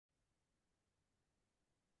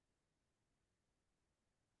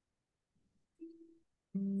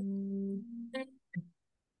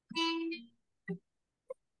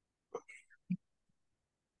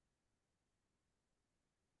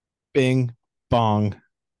Bing, bong,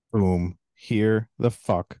 boom. Here the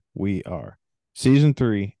fuck we are. Season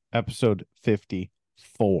 3, episode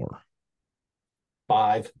 54.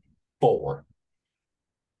 5-4.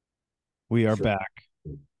 We are Sure. back.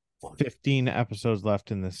 15 episodes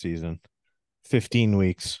left in this season. 15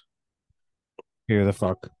 weeks. Here the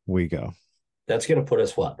fuck we go. That's gonna put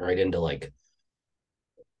us right into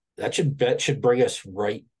that should bring us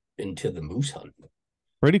right into the moose hunt,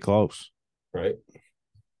 Pretty close. right?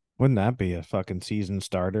 Wouldn't that be a fucking season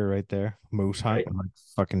starter right there? Moose hunt Right. with like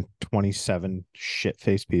fucking 27 shit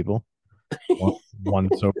faced people.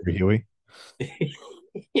 One sober Huey.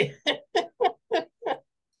 Yeah.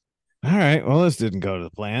 All right. Well, this didn't go to the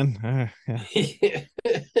plan. Yeah.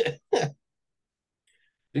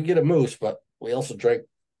 Did get a moose, but we also drank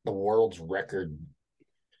the world's record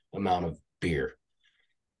amount of beer.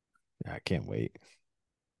 I can't wait.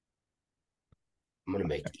 I'm gonna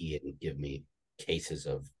make Ian give me cases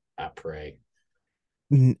of après.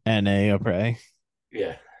 NA Upray.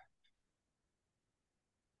 Yeah.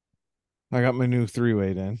 I got my new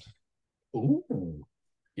three-weight in. Ooh.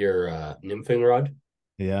 Your nymphing rod.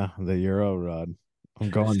 Yeah, the Euro rod. I'm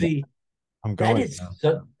going. See, I'm that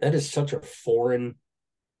going. is such a foreign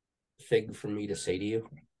thing for me to say to you.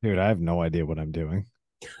 Dude, I have no idea what I'm doing.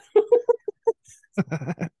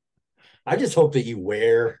 I just hope that you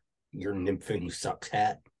wear your nymphing sucks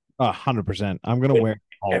hat 100%. I'm gonna wear it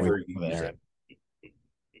all the way whenever to you use there. it.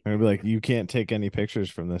 I'm gonna be like, you can't take any pictures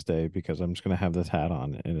from this day because I'm just gonna have this hat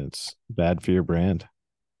on and it's bad for your brand.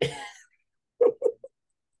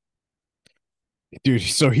 Dude,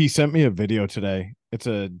 so he sent me a video today. It's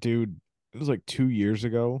a dude, it was like 2 years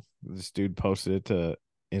ago. This dude posted it to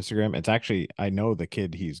Instagram. It's actually, I know the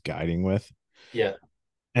kid he's guiding with. Yeah.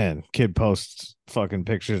 And kid posts fucking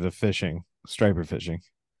pictures of fishing, striper fishing.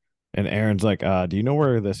 And Aaron's like, do you know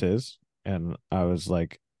where this is? And I was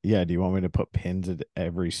like, yeah, do you want me to put pins at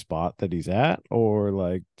every spot that he's at? Or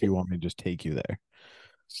like, do you want me to just take you there?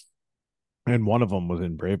 And one of them was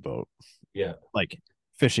in Brave Boat, Yeah. like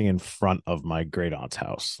fishing in front of my great aunt's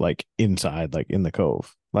house, like inside, like in the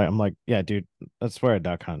cove. Like, I'm like, yeah, dude, that's where I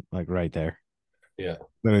duck hunt, like right there. Yeah.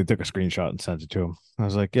 Then I took a screenshot and sent it to him. I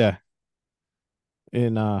was like, yeah,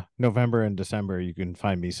 in November and December, you can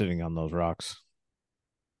find me sitting on those rocks.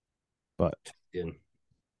 But Yeah.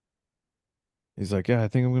 he's like, yeah, I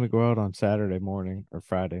think I'm gonna go out on Saturday morning or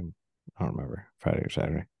Friday. I don't remember, Friday or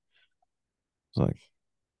Saturday. It's like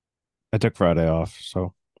I took Friday off,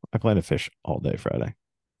 so I plan to fish all day Friday.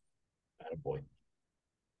 Attaboy.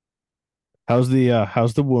 How's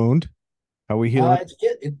the wound? How we healing?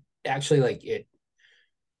 It actually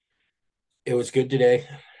it was good today.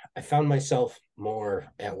 I found myself more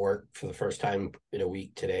at work for the first time in a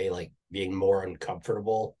week today, like being more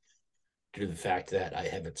uncomfortable due to the fact that I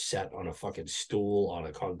haven't sat on a fucking stool on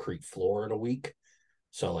a concrete floor in a week.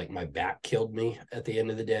 So like my back killed me at the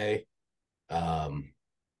end of the day.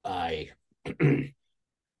 I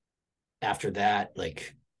After that,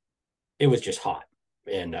 like it was just hot.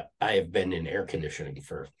 And I have been in air conditioning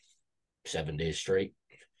for 7 days straight.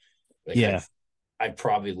 Like Yeah. I've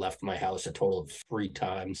probably left my house a total of 3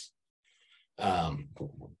 times um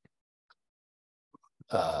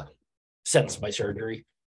uh since my surgery.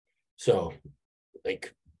 So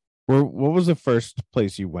like What was the first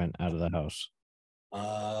place you went out of the house?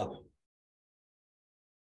 uh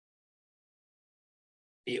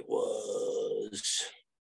it was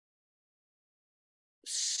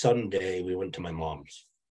Sunday we went to my mom's.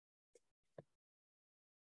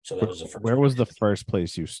 So that was the first Where was the place. first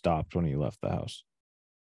place you stopped when you left the house?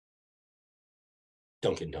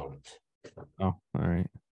 Dunkin' Donuts. Oh, all right.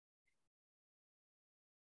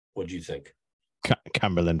 What'd you think?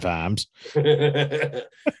 Cumberland Farms.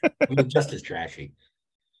 Just as trashy.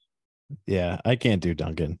 Yeah, I can't do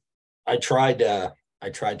Duncan. I tried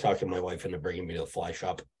talking my wife into bringing me to the fly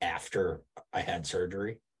shop after I had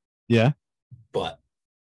surgery, Yeah. but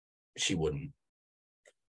she wouldn't.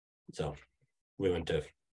 So we had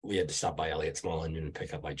to stop by Elliott Small Engine and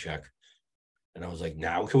pick up my check. And I was like,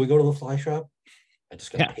 now can we go to the fly shop? I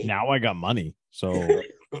just got Yeah. paid. Now I got money. So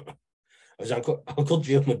I was Uncle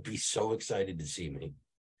Jim would be so excited to see me.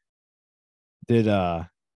 did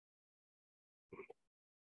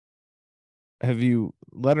have you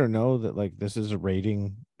let her know that like this is a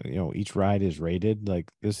rating, each ride is rated, like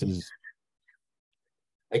this is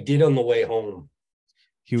I did on the way home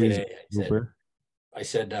Huey's today. Uber. I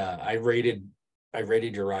said I rated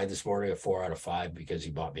your ride this morning a 4 out of 5 because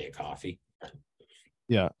you bought me a coffee.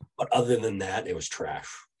 Yeah. But other than that, it was trash.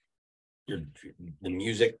 the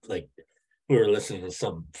music, like we were listening to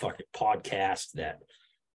some fucking podcast that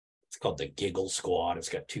it's called the Giggle Squad. It's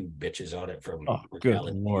got two bitches on it from good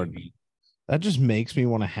reality Lord. TV. That just makes me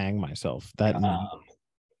want to hang myself. And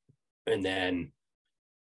then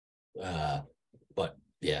but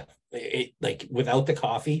yeah, like without the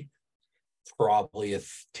coffee, probably a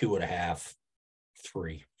 2.5,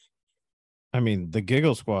 3. I mean, the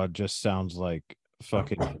Giggle Squad just sounds like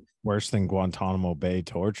fucking worse than Guantanamo Bay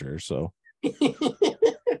torture. So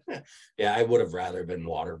yeah, I would have rather been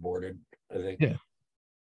waterboarded, I think. yeah.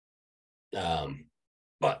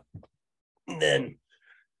 But then,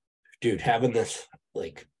 dude, having this,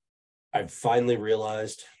 like, I've finally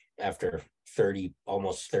realized after 30,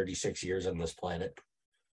 almost 36 years on this planet,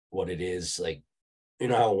 what it is. Like, you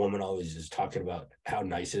know how a woman always is talking about how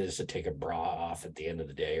nice it is to take a bra off at the end of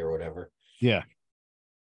the day or whatever. Yeah.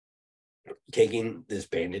 Taking this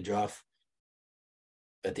bandage off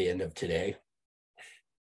at the end of today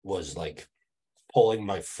was like pulling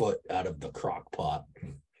my foot out of the crock pot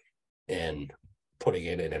and putting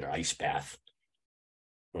it in an ice bath.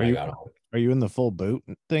 Are you in the full boot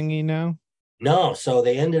thingy now? No, so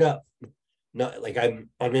they ended up not like I'm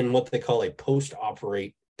in what they call a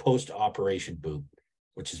post-operation boot,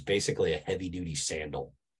 which is basically a heavy-duty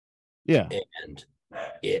sandal. Yeah. And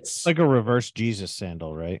it's like a reverse Jesus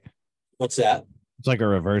sandal, right? What's that? It's like a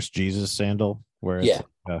reverse Jesus sandal where it's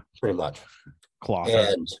pretty much cloth.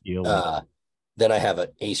 And then I have an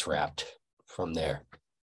ace wrapped from there,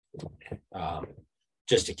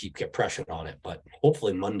 just to keep compression on it. But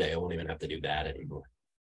hopefully Monday I won't even have to do that anymore.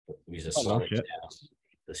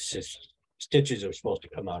 The stitches are supposed to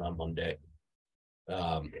come out on Monday.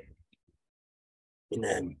 And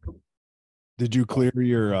then, did you clear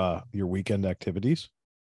your weekend activities?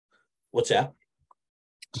 What's that?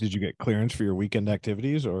 Did you get clearance for your weekend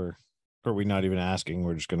activities, or are we not even asking?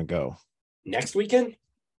 We're just going to go next weekend?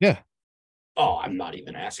 Yeah. Oh, I'm not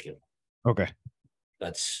even asking. Okay.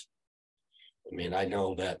 I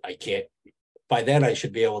know that I can't. By then, I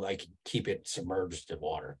should be able to. I can keep it submerged in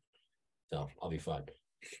water, so I'll be fine.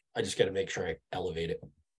 I just got to make sure I elevate it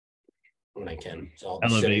when I can. So I'll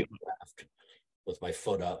be sitting with my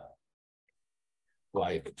foot up.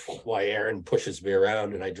 Why Aaron pushes me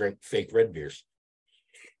around and I drink fake red beers.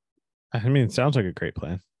 I mean, it sounds like a great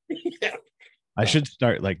plan. Yeah. I should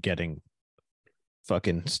start like getting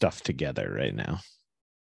fucking stuff together right now.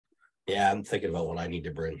 Yeah, I'm thinking about what I need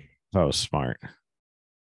to bring. That was smart.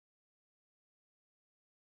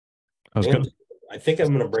 I think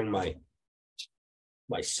I'm gonna bring my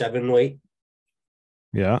 7 weight.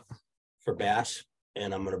 Yeah. For bass,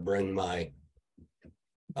 and I'm gonna bring my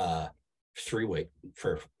 3 weight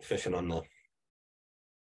for fishing on the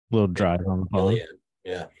little drive on the pond.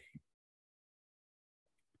 Yeah.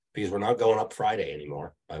 Because we're not going up Friday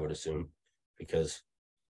anymore, I would assume, because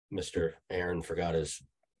Mr. Aaron forgot his.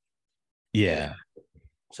 Yeah.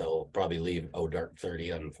 So we'll probably leave dark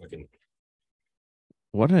 30 on fucking.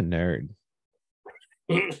 What a nerd.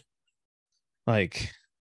 Like,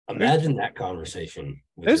 imagine that conversation.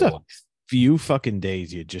 There's a few fucking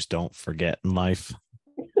days you just don't forget in life.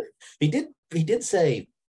 He did say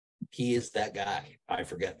he is that guy. I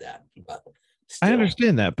forget that, but still. I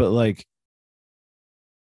understand that, but like,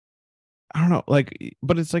 I don't know, like,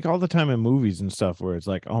 but it's like all the time in movies and stuff where it's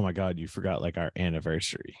like, oh my God, you forgot like our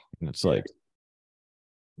anniversary. And it's like,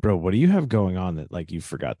 bro, what do you have going on that like you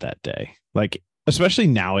forgot that day? Like, especially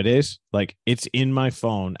nowadays, like it's in my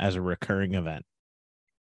phone as a recurring event.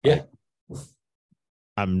 Yeah.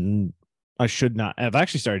 Like, I should not. I've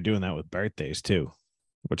actually started doing that with birthdays too,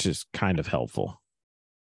 which is kind of helpful.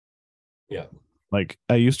 Yeah. Like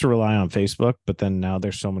I used to rely on Facebook, but then now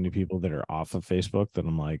there's so many people that are off of Facebook that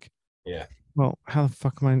I'm like, yeah, well, how the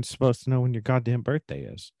fuck am I supposed to know when your goddamn birthday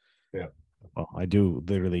is? Yeah. Well, I do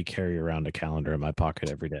literally carry around a calendar in my pocket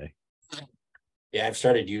every day. Yeah, I've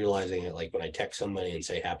started utilizing it like when I text somebody and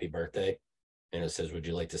say happy birthday and it says, would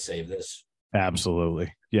you like to save this?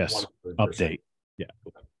 Absolutely. Yes. 100%. Update. Yeah.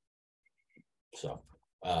 So,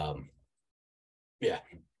 yeah.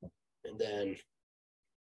 And then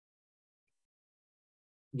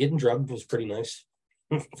getting drugged was pretty nice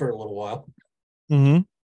for a little while. Mm-hmm.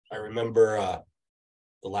 I remember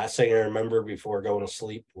the last thing I remember before going to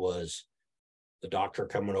sleep was the doctor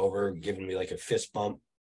coming over, giving me like a fist bump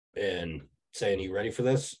and saying, you ready for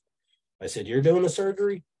this? I said, you're doing the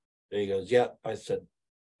surgery? And he goes, yeah. I said,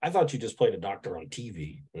 I thought you just played a doctor on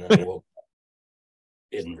TV. And then I woke up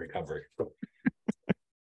in recovery.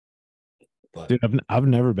 But dude, I've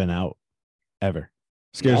never been out ever.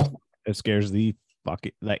 It scares the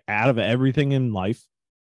fucking like out of everything in life.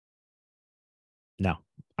 No,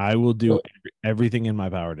 I will do everything in my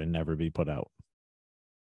power to never be put out.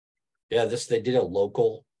 Yeah, they did a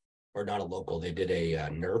local, or not a local. They did a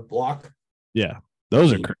nerve block. Yeah,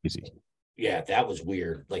 those are crazy. Yeah, that was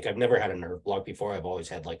weird. Like I've never had a nerve block before. I've always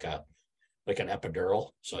had like an epidural,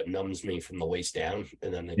 so it numbs me from the waist down,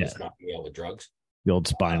 and then they just knock me out with drugs. The old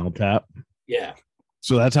spinal tap. Yeah.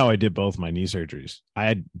 So that's how I did both my knee surgeries. I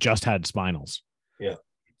had just had spinals. Yeah.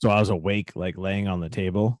 So I was awake, like laying on the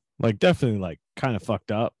table, like definitely like kind of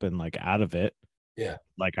fucked up and like out of it. Yeah.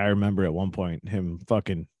 Like I remember at one point him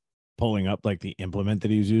fucking pulling up like the implement that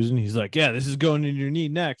he was using. He's like, yeah, this is going in your knee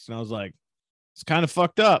next. And I was like, it's kind of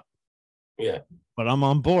fucked up. Yeah. But I'm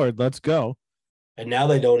on board. Let's go. And now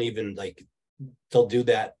they don't even like, they'll do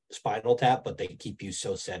that spinal tap, but they keep you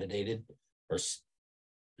so sedated or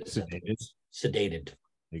sedated.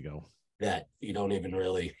 There you go. That you don't even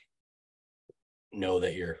really know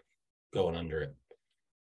that you're going under it.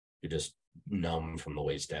 You're just numb from the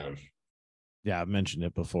waist down. Yeah, I've mentioned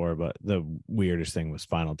it before, but the weirdest thing with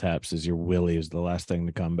spinal taps is your willy is the last thing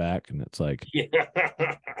to come back. And it's like,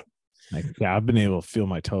 I've been able to feel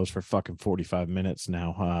my toes for fucking 45 minutes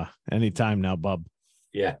now. Anytime now, bub.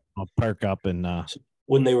 Yeah. I'll perk up and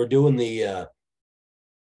when they were doing the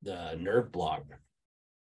nerve block,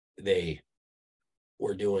 they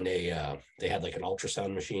were doing they had like an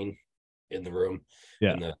ultrasound machine in the room.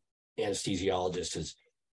 Yeah. And the anesthesiologist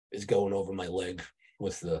is going over my leg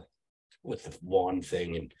with the wand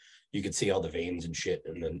thing, and you could see all the veins and shit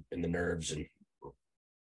and the nerves, and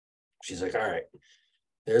she's like, all right,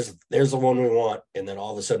 there's the one we want. And then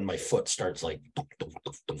all of a sudden my foot starts like dum, dum,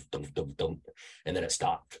 dum, dum, dum, dum, and then it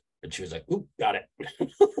stopped, and she was like, ooh, got it.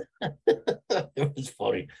 It was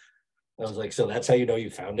funny. I was like, so that's how you know you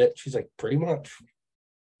found it? She's like, pretty much.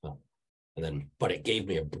 And then, but it gave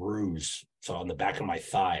me a bruise. So on the back of my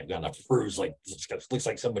thigh, I've got a bruise, like it looks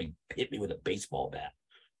like somebody hit me with a baseball bat.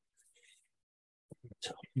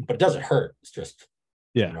 So, but it doesn't hurt. It's just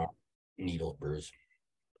needle bruise.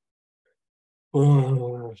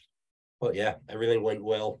 But yeah, everything went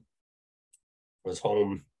well. I was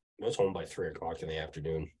home by 3:00 in the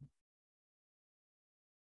afternoon.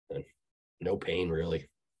 And no pain really,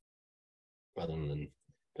 other than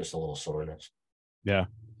just a little soreness. Yeah,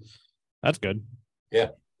 that's good. Yeah.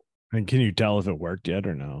 And can you tell if it worked yet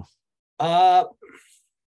or no? I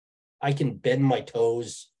can bend my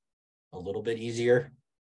toes a little bit easier,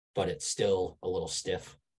 but it's still a little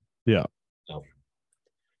stiff. Yeah. So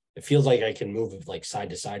it feels like I can move like side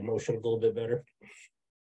to side motion a little bit better.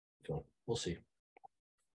 So we'll see.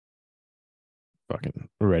 Fucking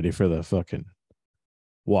ready for the fucking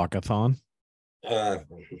walkathon? Nah.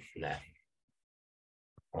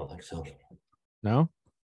 I don't think so. No?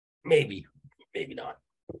 Maybe not.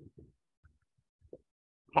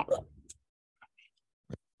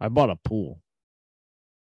 I bought a pool.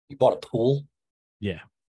 You bought a pool? Yeah.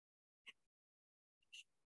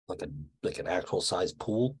 Like an actual size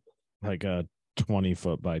pool? Like a 20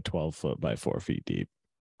 foot by 12 foot by 4 feet deep.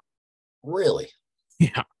 Really?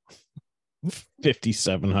 Yeah.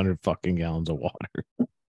 5,700 fucking gallons of water.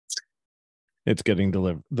 It's getting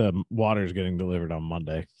delivered. The water's getting delivered on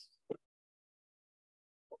Monday.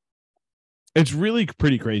 It's really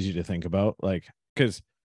pretty crazy to think about, like, because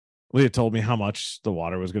Leah told me how much the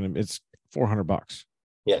water was going to. It's $400.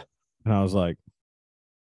 Yeah. And I was like,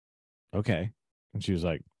 okay. And she was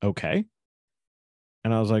like, okay.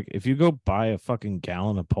 And I was like, if you go buy a fucking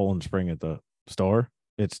gallon of Poland Spring at the store,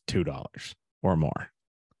 it's $2 or more.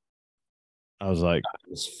 I was like,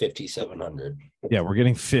 it's 5,700. Yeah, we're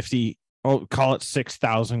getting 50. Oh, call it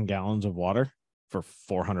 6,000 gallons of water for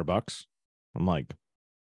 $400. I'm like,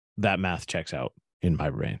 that math checks out in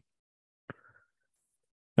my brain.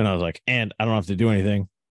 And I was like, and I don't have to do anything.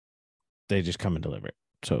 They just come and deliver it.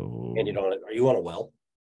 So, and are you on a well?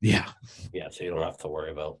 Yeah. Yeah. So you don't have to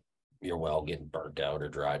worry about your well getting burnt out or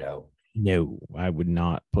dried out. No, I would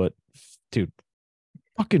not put, dude,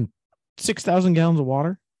 fucking 6,000 gallons of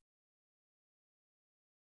water.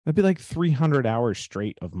 That'd be like 300 hours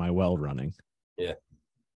straight of my well running. Yeah.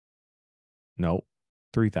 No,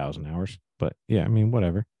 3,000 hours. But yeah, I mean,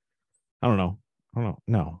 whatever. I don't know.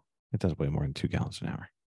 No, it does way more than 2 gallons an hour.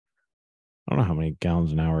 I don't know how many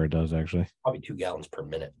gallons an hour it does, actually. Probably 2 gallons per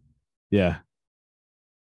minute. Yeah.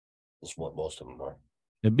 That's what most of them are.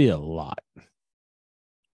 It'd be a lot.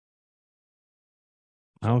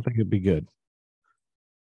 I don't think it'd be good.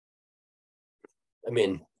 I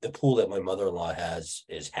mean, the pool that my mother-in-law has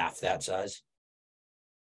is half that size.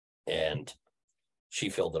 And she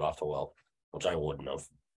filled it off the well, which I wouldn't have.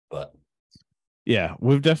 But yeah,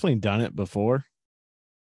 we've definitely done it before.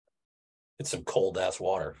 It's some cold ass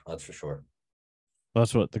water, that's for sure.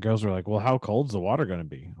 That's what the girls were like. Well, how cold's the water going to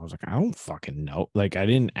be? I was like, I don't fucking know. Like, I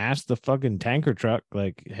didn't ask the fucking tanker truck,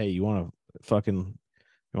 like, hey, you want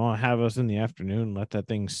to have us in the afternoon, let that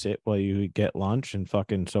thing sit while you get lunch and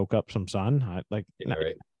fucking soak up some sun? Yeah,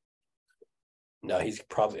 right. No, he's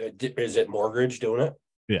probably, is it Mortgage doing it?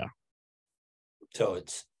 Yeah. So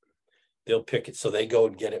they'll pick it. So they go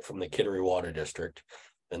and get it from the Kittery Water District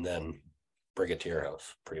and then bring it to your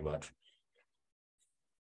house, pretty much.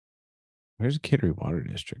 Where's Kittery Water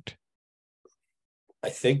District? I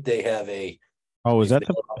think they have a. Oh, is that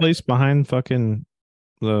the place behind fucking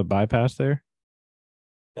the bypass there?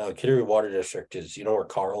 No, Kittery Water District is, you know where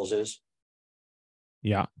Carl's is?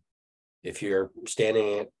 Yeah. If you're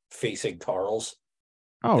standing facing Carl's.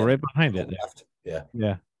 Oh, right behind it. Left. Yeah.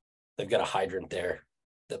 Yeah. They've got a hydrant there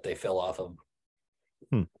that they fill off of.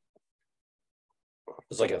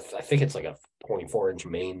 It's like I think it's like a 24-inch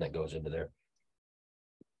main that goes into there.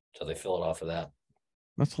 So they fill it off of that.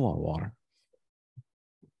 That's a lot of water.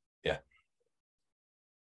 Yeah.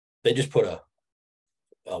 They just put a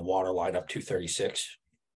water line up 236,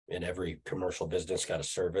 and every commercial business got a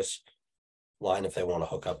service line. If they want to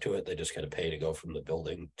hook up to it, they just got to pay to go from the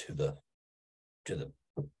building to the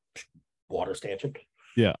water stanchion.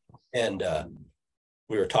 Yeah. And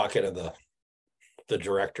we were talking to the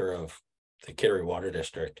director of the Kittery Water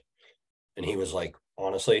District, and he was like,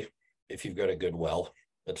 honestly, if you've got a good well,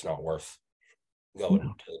 it's not worth going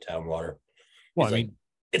to the town water. Well, He's like,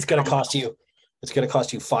 it's going to cost you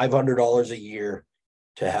 $500 a year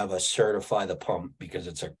to have us certify the pump because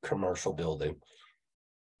it's a commercial building.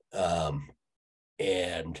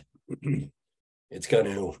 And it's going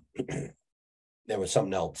to, there was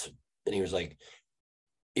something else. And he was like,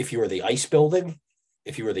 if you were the ice building,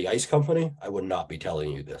 if you were the ice company, I would not be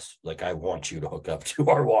telling you this. Like, I want you to hook up to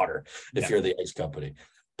our water if you're the ice company,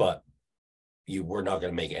 but we're not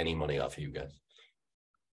going to make any money off of you guys.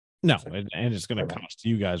 No, and it's going to cost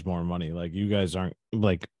you guys more money. Like, you guys aren't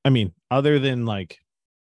like, I mean, other than like,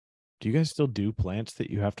 do you guys still do plants that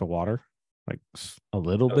you have to water like a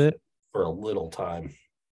little bit for a little time?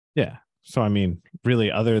 Yeah. So, I mean,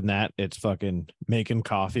 really, other than that, it's fucking making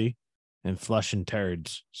coffee and flushing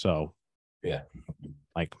turds. So, yeah,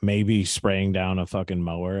 like maybe spraying down a fucking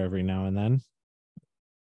mower every now and then.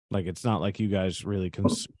 Like, it's not like you guys really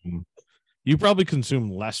consume. You probably consume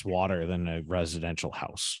less water than a residential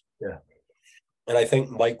house. Yeah. And I think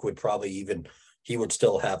Mike would probably he would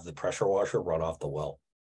still have the pressure washer run off the well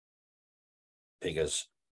because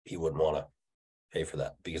he wouldn't want to pay for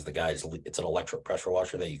that because it's an electric pressure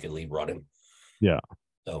washer that you can leave running. Yeah.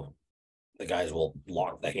 So the guys will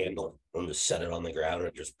lock the handle and just set it on the ground and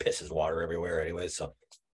it just pisses water everywhere anyway. So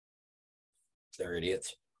they're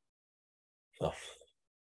idiots. So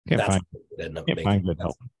can't find good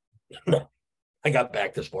help. I got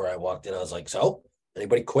back this morning. I walked in. I was like, so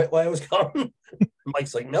anybody quit while I was gone?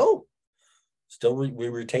 Mike's like, no. Still, we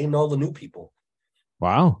retained all the new people.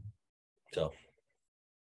 Wow. So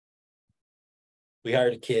we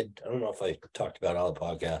hired a kid. I don't know if I talked about it on the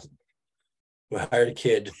podcast. We hired a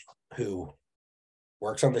kid who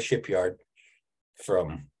works on the shipyard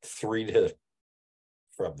from 3 to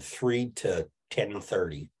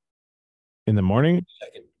 10:30 in the morning.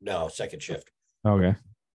 Second shift. Okay.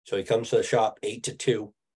 So he comes to the shop 8 to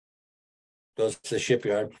 2, goes to the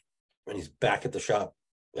shipyard, and he's back at the shop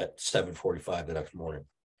at 7:45 the next morning.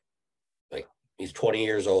 Like, he's 20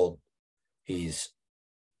 years old. He's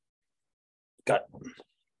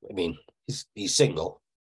single.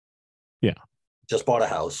 Yeah. Just bought a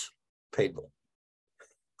house, put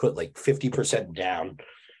like 50% down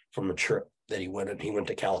from a trip that he went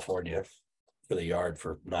to California for the yard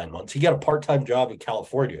for 9 months. He got a part-time job in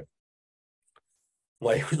California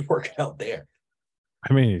while he was working out there.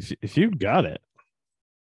 I mean, if you got it.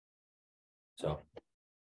 So,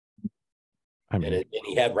 I mean, and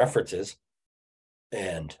he had references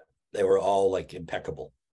and they were all like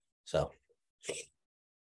impeccable. So,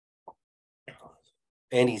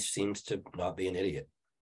 and he seems to not be an idiot.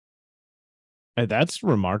 That's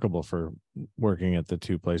remarkable for working at the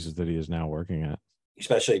two places that he is now working at.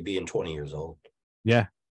 Especially being 20 years old. Yeah.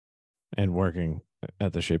 And working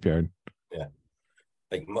at the shipyard. Yeah.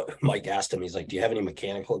 Like Mike asked him, he's like, do you have any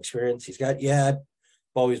mechanical experience? He's got, yeah, I've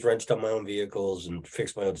always wrenched on my own vehicles and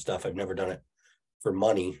fixed my own stuff. I've never done it for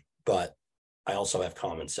money, but I also have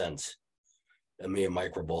common sense. And me and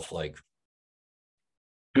Mike were both like,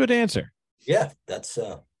 good answer. Yeah, that's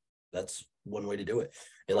one way to do it.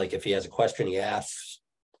 And like, if he has a question, he asks.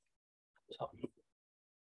 So.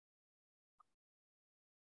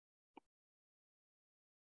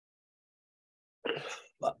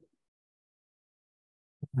 But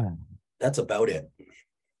that's about it.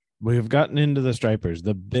 We've gotten into the stripers.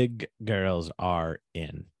 The big girls are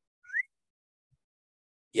in.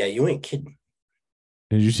 Yeah, you ain't kidding.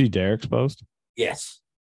 Did you see Derek's post? Yes.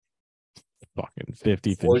 Fucking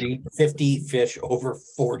 50 40, fish 50 fish over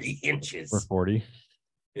 40 for inches. 40.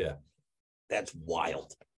 Yeah. That's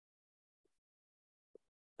wild.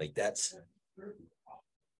 Like that's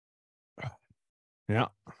Yeah.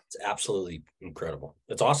 it's absolutely incredible.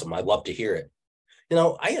 It's awesome. I love to hear it.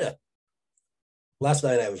 Last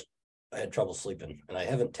night I had trouble sleeping and I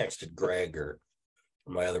haven't texted Greg or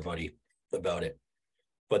my other buddy about it.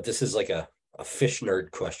 But this is like a fish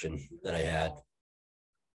nerd question that I had.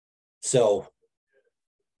 So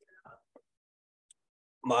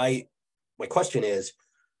my question is,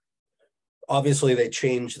 obviously they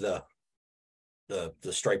changed the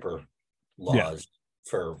striper laws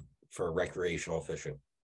for recreational fishing.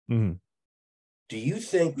 Mm-hmm. Do you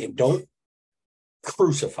think, don't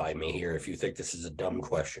crucify me here if you think this is a dumb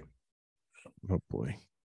question. Oh boy.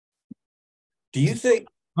 Do you think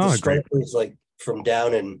the great. stripers like from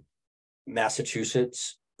down in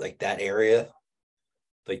Massachusetts, like that area,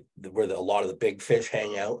 like where a lot of the big fish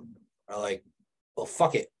hang out, are like, well,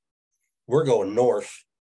 fuck it, we're going north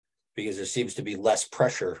because there seems to be less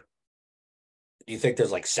pressure? Do you think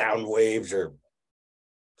there's like sound waves or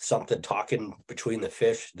something talking between the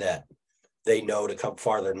fish that they know to come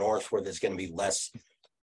farther north where there's going to be less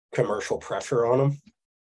commercial pressure on them?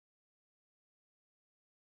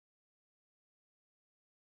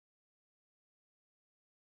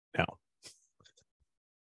 No.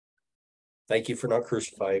 Thank you for not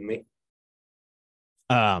crucifying me.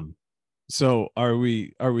 So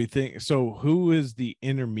so who is the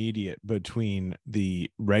intermediate between the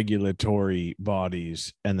regulatory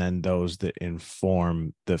bodies and then those that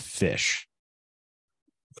inform the fish?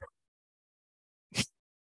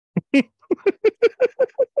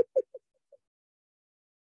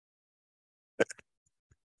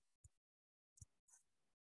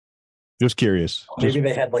 Just curious. Maybe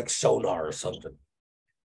they had like sonar or something.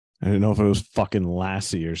 I didn't know if it was fucking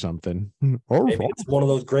Lassie or something. Maybe it's one of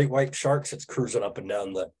those great white sharks that's cruising up and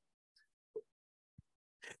down the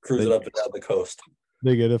coast.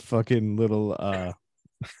 They get a fucking little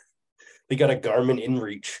They got a Garmin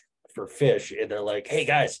InReach for fish, and they're like, hey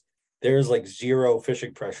guys, there's like zero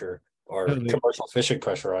fishing pressure or commercial fishing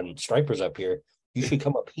pressure on stripers up here. You should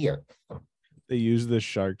come up here. They use the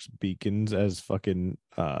sharks' beacons as fucking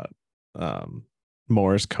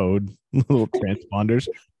Morse code little transponders.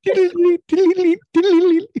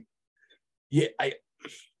 Yeah, all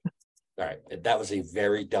right. That was a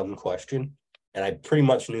very dumb question, and I pretty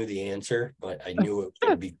much knew the answer, but I knew it was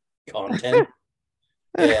going to be content.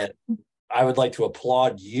 And I would like to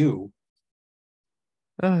applaud you.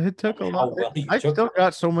 It took a lot. Well, I still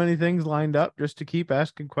got so many things lined up just to keep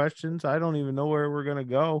asking questions. I don't even know where we're gonna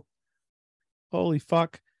go. Holy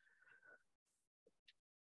fuck.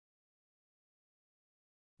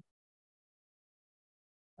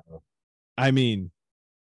 I mean,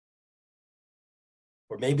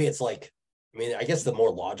 or maybe it's like, I guess the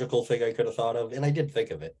more logical thing I could have thought of, and I did think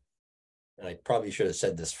of it, and I probably should have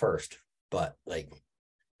said this first, but like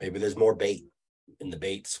maybe there's more bait and the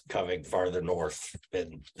bait's coming farther north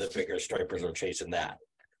and the bigger stripers are chasing that.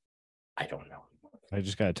 I don't know. I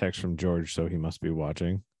just got a text from George, so he must be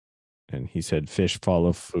watching. And he said, fish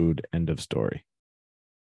follow food, end of story.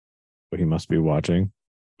 So he must be watching.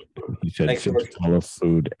 He said, Thanks, fish George. follow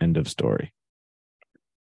food, end of story.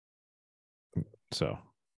 So.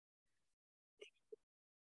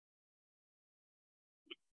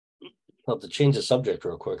 Well, to change the subject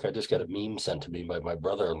real quick, I just got a meme sent to me by my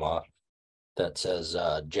brother-in-law that says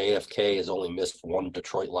JFK has only missed one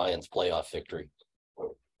Detroit Lions playoff victory. A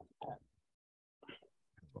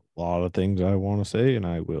lot of things I want to say, and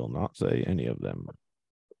I will not say any of them.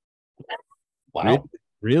 Wow.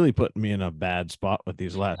 Really putting me in a bad spot with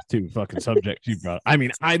these last two fucking subjects you brought. I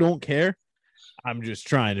mean, I don't care. I'm just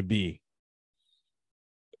trying to be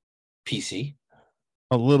PC.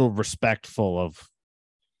 A little respectful of.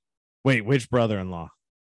 Wait, which brother-in-law?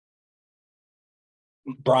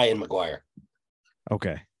 Brian McGuire.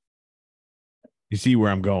 Okay. You see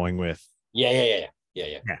where I'm going with? Yeah.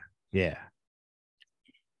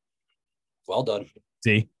 Well done.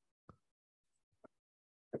 See?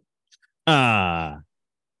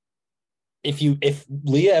 If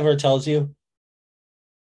Leah ever tells you,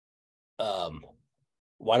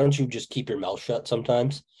 why don't you just keep your mouth shut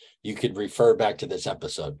sometimes? You could refer back to this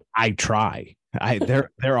episode. I try.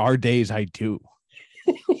 There are days I do.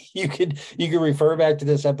 you could refer back to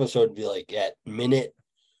this episode and be like, at minute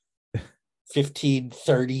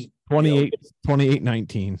 15:30,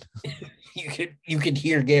 28:19. You could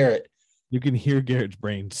hear Garrett You can hear Garrett's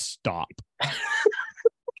brain stop.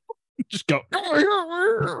 Just go.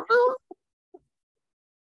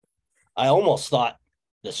 I almost thought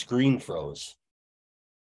the screen froze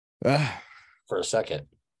Ah, for a second.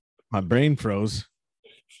 my brain froze.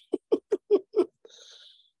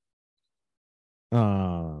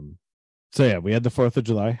 So yeah, we had the 4th of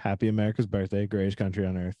July. Happy America's birthday, greatest country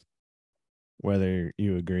on earth. Whether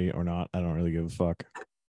you agree or not, I don't really give a fuck.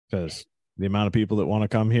 Because the amount of people that want to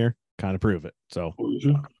come here kind of prove it. So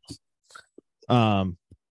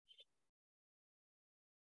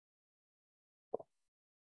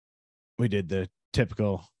we did the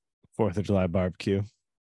typical 4th of July barbecue.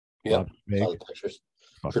 Yep. Saw the pictures.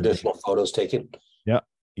 Traditional photos taken. Yep.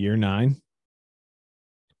 Year 9.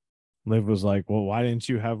 Liv was like, well, why didn't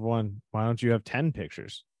you have one? Why don't you have 10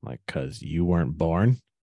 pictures? I'm like, because you weren't born.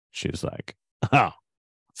 She was like, oh.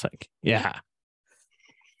 It's like, yeah.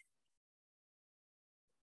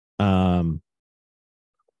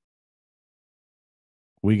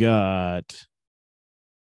 We got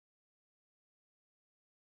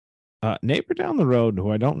neighbor down the road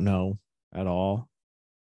who I don't know at all.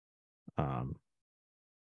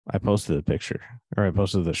 I posted a picture, or I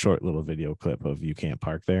posted the short little video clip of you can't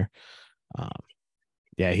park there.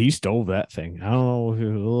 Yeah, he stole that thing. I don't know if it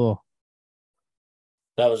was a little.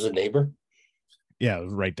 That was a neighbor? Yeah, it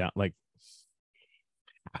was right down, like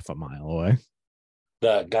half a mile away.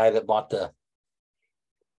 The guy that bought the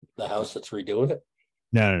house that's redoing it?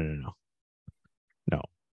 No.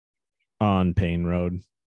 On Payne Road.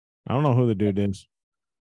 I don't know who the dude is.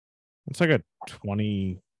 It's like a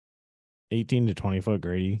 18 to 20 foot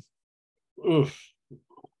Grady. Oof.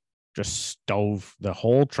 Just stove the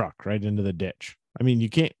whole truck right into the ditch. I mean, you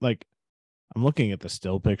can't, like, I'm looking at the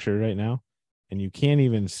still picture right now, and you can't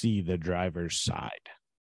even see the driver's side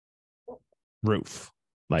roof.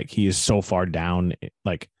 Like, he is so far down.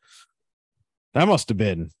 Like, that must have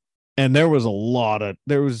been. And there was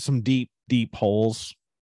some deep holes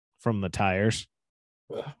from the tires.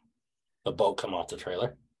 The boat come off the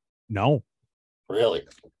trailer? No. Really?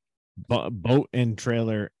 Boat and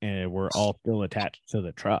trailer were all still attached to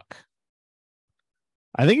the truck.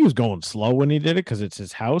 I think he was going slow when he did it because it's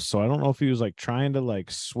his house. So I don't know if he was like trying to like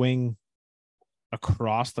swing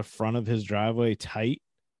across the front of his driveway tight,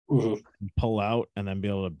 and pull out, and then be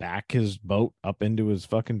able to back his boat up into his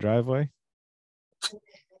fucking driveway.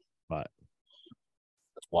 But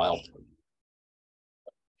that's wild.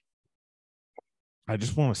 I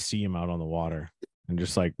just want to see him out on the water and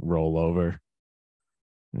just like roll over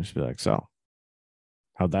and just be like, so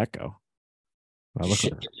how'd that go?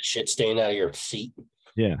 Shit staying out of your seat.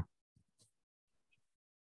 Yeah.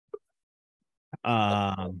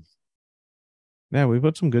 Yeah, we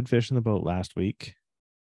put some good fish in the boat last week.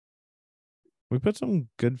 We put some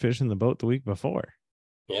good fish in the boat the week before.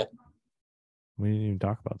 Yeah. We didn't even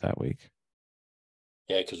talk about that week.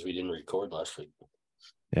 Yeah, because we didn't record last week.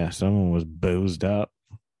 Yeah, someone was boozed up.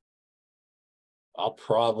 I'll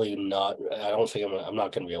probably not. I don't think I'm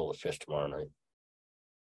not going to be able to fish tomorrow night.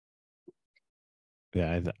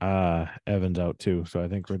 Yeah, Evan's out too, so I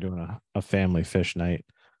think we're doing a family fish night.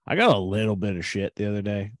 I got a little bit of shit the other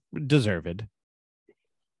day, deserved,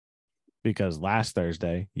 because last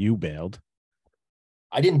Thursday you bailed.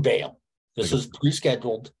 I didn't bail. This was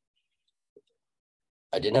pre-scheduled.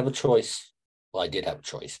 I didn't have a choice. Well, I did have a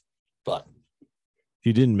choice, but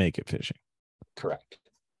you didn't make it fishing. Correct.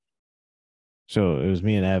 So it was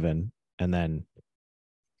me and Evan, and then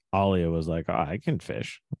Alia was like, "Oh, I can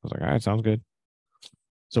fish." I was like, "All right, sounds good."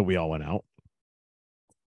 So we all went out,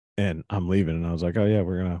 and I'm leaving, and I was like, "Oh yeah,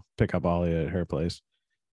 we're gonna pick up Alia at her place."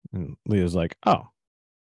 And Leah's like, "Oh,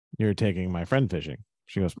 you're taking my friend fishing."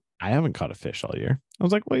 She goes, "I haven't caught a fish all year." I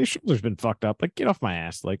was like, "Well, your shoulder's been fucked up. Like, get off my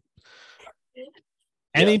ass. Like,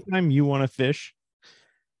 anytime you want to fish."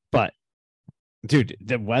 But dude,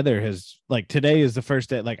 the weather has, like, today is the first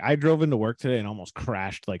day. Like, I drove into work today and almost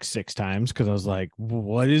crashed like 6 times because I was like,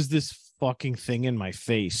 what is this fucking thing in my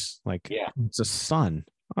face? Like, it's a sun.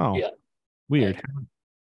 Oh, yeah. Weird.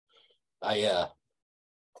 I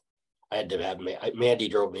had to have Mandy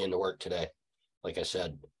drove me into work today, like I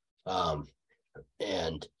said.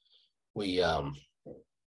 And we it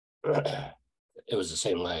was the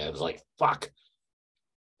same way. I was like, fuck,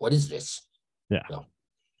 what is this? Yeah. So.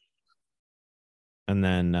 And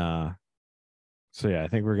then so yeah, I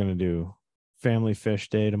think we're gonna do family fish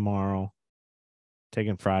day tomorrow.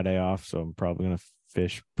 Taking Friday off, so I'm probably gonna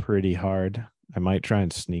fish pretty hard. I might try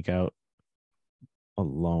and sneak out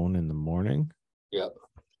alone in the morning. Yep.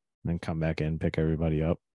 And then come back in, pick everybody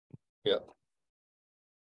up. Yep.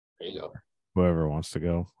 There you go. Whoever wants to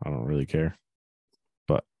go, I don't really care.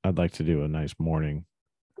 But I'd like to do a nice morning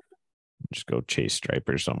Just go chase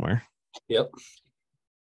stripers somewhere. Yep.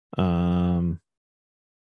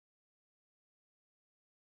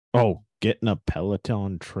 Oh, getting a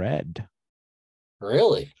Peloton tread.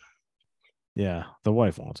 Really? Yeah, the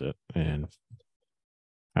wife wants it and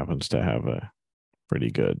happens to have a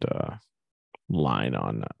pretty good line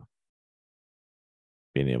on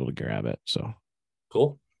being able to grab it. So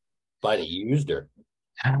Cool. Buying it used or?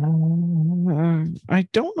 I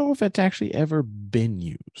don't know if it's actually ever been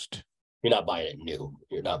used. You're not buying it new.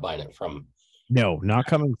 You're not buying it from. No, not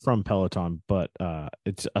coming from Peloton, but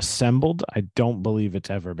it's assembled. I don't believe it's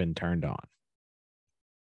ever been turned on.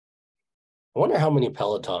 I wonder how many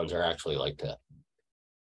Pelotons are actually like that.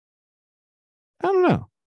 I don't know.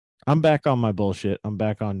 I'm back on my bullshit. I'm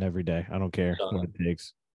back on every day. I don't care what it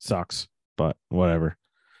takes. Sucks, but whatever.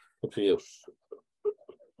 Good for you.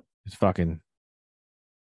 It's fucking.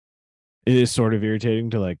 It is sort of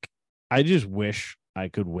irritating to like. I just wish I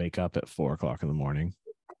could wake up at 4:00 in the morning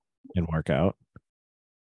and work out.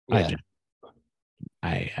 Yeah.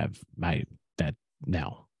 I have my that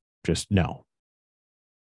no, just no.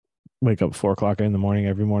 Wake up 4:00 in the morning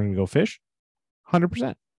every morning to go fish.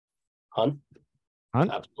 100%. Hunt?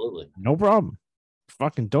 Hunt? Absolutely. No problem.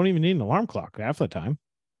 Fucking don't even need an alarm clock half the time.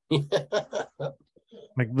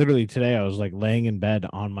 Like literally today, I was like laying in bed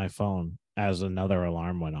on my phone as another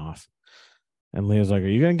alarm went off. And Leah's like, "Are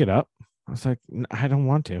you gonna get up?" I was like, "I don't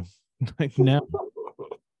want to." Like, no.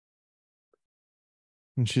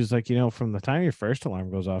 And she's like, from the time your first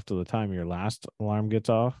alarm goes off to the time your last alarm goes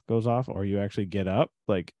off, or you actually get up,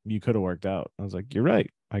 like you could have worked out. I was like, "You're right.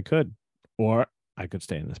 I could. Or I could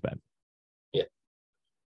stay in this bed." Yeah.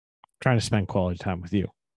 Trying to spend quality time with you.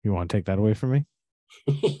 You want to take that away from me?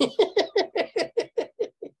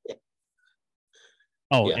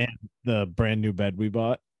 Oh, yeah. And the brand new bed we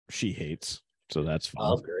bought, she hates. So that's fun.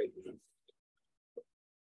 Oh, great.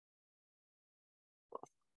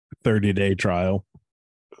 30-day trial.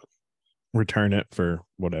 Return it for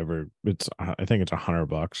whatever. I think it's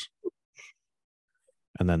 $100.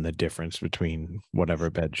 And then the difference between whatever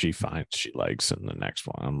bed she finds she likes and the next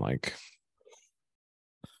one. I'm like,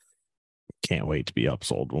 can't wait to be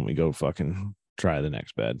upsold when we go fucking try the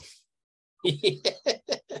next bed.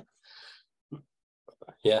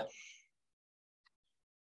 Yeah.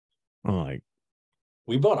 I'm like,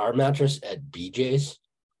 we bought our mattress at BJ's,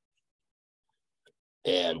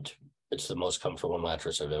 and it's the most comfortable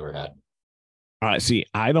mattress I've ever had. See,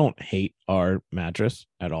 I don't hate our mattress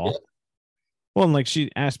at all. Yeah. Well, and like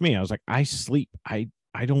she asked me, I was like, I sleep. I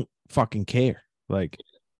don't fucking care. Like,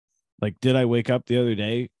 did I wake up the other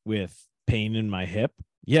day with pain in my hip?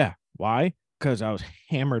 Yeah. Why? Because I was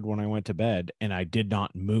hammered when I went to bed and I did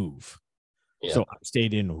not move. Yeah. So I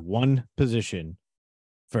stayed in one position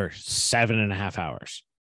for 7.5 hours.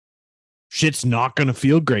 Shit's not going to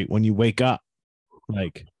feel great when you wake up.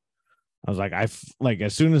 Like, I was like,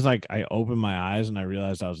 as soon as like I opened my eyes and I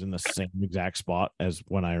realized I was in the same exact spot as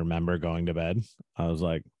when I remember going to bed, I was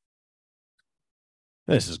like,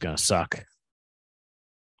 this is going to suck.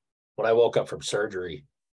 When I woke up from surgery,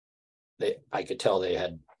 I could tell they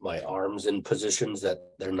had my arms in positions that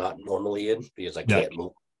they're not normally in because I can't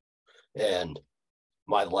move. And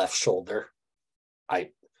my left shoulder,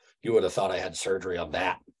 you would have thought I had surgery on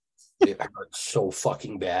that. It hurt so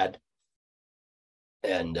fucking bad.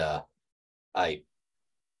 And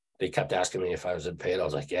they kept asking me if I was in pain. I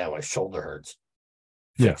was like, yeah, my shoulder hurts.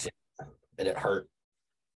 Fix it. And it hurt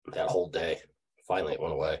that whole day. Finally, it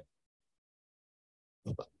went away.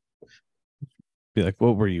 Be like,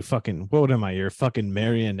 what am I, your fucking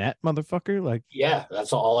marionette, motherfucker? Like, yeah,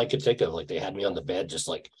 that's all I could think of. Like, they had me on the bed, just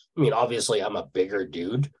like, I mean, obviously I'm a bigger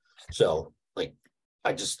dude. So like,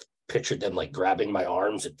 I just pictured them like grabbing my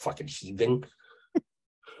arms and fucking heaving.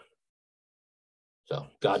 So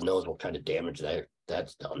God knows what kind of damage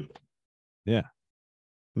that's done. Yeah.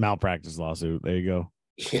 Malpractice lawsuit. There you go.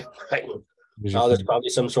 Yeah, right. There's probably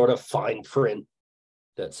some sort of fine print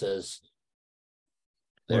that says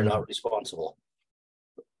they're not responsible.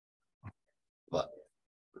 But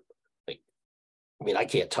like, I mean, I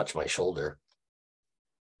can't touch my shoulder.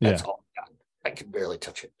 That's all I got. I can barely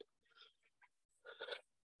touch it.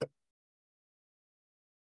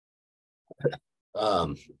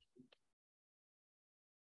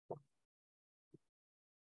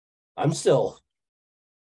 I'm still.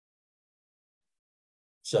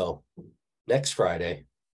 So next Friday,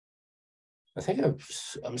 I think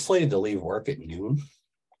I'm slated to leave work at noon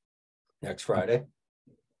next Friday.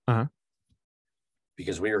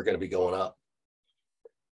 Because we were going to be going up.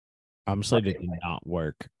 I'm slated to not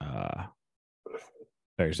work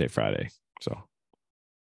Thursday, Friday. So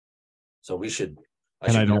we should.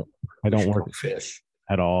 I don't work fish.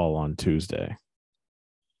 at all on Tuesday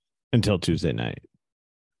until Tuesday night.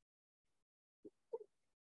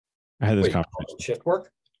 I had this conversation. Shift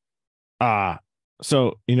work?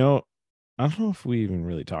 So I don't know if we even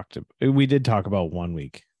really talked to. We did talk about 1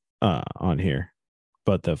 week on here,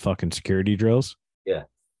 but the fucking security drills. Yeah.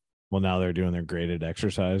 Well, now they're doing their graded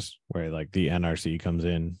exercise where like the NRC comes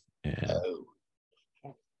in and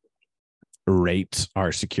rates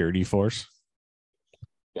our security force.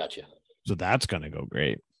 Gotcha. So that's gonna go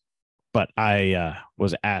great. But I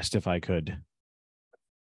was asked if I could.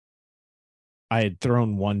 I had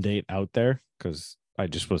thrown one date out there because I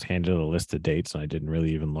just was handed a list of dates and I didn't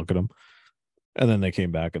really even look at them. And then they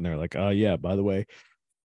came back and they're like, yeah, by the way,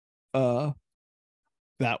 that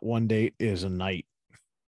one date is a night.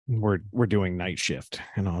 We're doing night shift.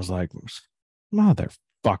 And I was like,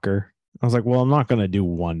 motherfucker. I was like, well, I'm not gonna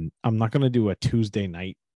do a Tuesday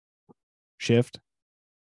night shift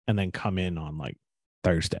and then come in on like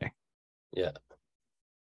Thursday. Yeah.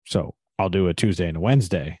 So I'll do a Tuesday and a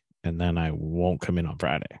Wednesday, and then I won't come in on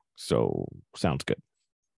Friday. So sounds good.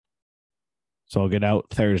 So I'll get out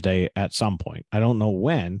Thursday at some point. I don't know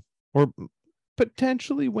when, or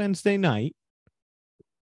potentially Wednesday night,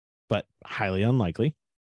 but highly unlikely.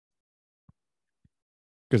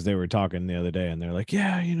 Because they were talking the other day and they're like,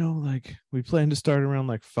 yeah, like we plan to start around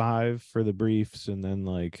like 5 for the briefs, and then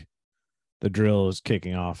like the drill is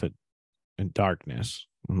kicking off in darkness.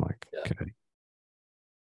 I'm like, okay.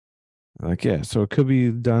 Like, yeah, so it could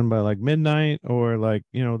be done by like midnight, or like,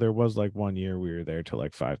 there was like 1 year we were there till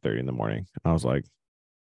like 5:30 in the morning. I was like,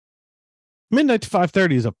 midnight to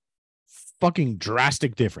 5:30 is a fucking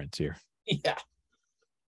drastic difference here. Yeah.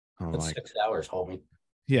 I'm That's like, 6 hours, homie.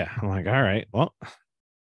 Yeah. I'm like, all right, well,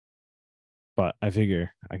 but I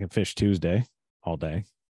figure I can fish Tuesday all day,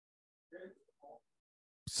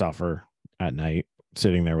 suffer at night,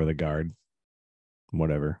 sitting there with a guard,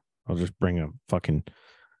 whatever. I'll just bring a fucking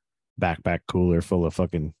backpack cooler full of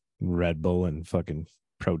fucking Red Bull and fucking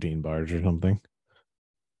protein bars or something.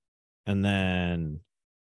 And then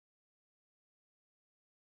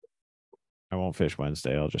I won't fish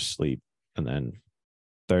Wednesday. I'll just sleep. And then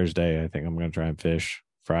Thursday, I think I'm going to try and fish.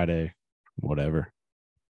 Friday, whatever.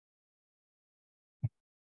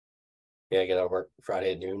 Yeah, get out of work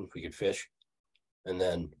Friday at noon. We could fish. And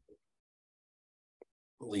then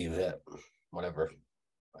leave at whatever.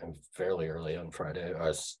 I'm fairly early on Friday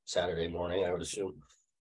or Saturday morning, I would assume.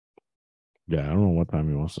 Yeah, I don't know what time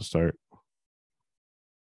he wants to start.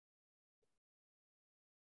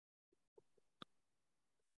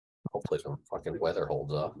 Hopefully some fucking weather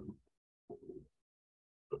holds up.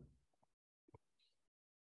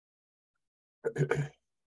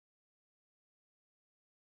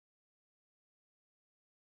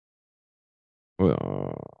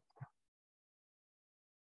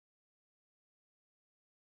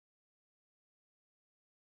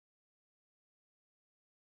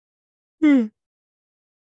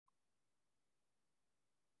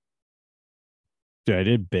 Dude, I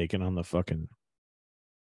did bacon on the fucking.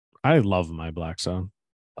 I love my black zone.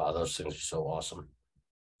 Oh, those things are so awesome.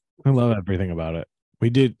 I love everything about it. We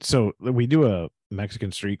do a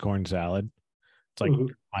Mexican street corn salad. It's like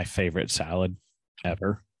my favorite salad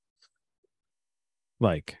ever.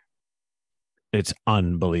 Like, it's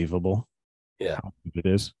unbelievable. Yeah. How good it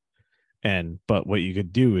is. But what you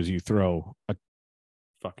could do is you throw a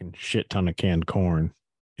fucking shit ton of canned corn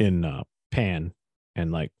in a pan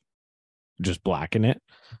and like just blacken it.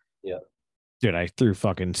 Yeah. Dude, I threw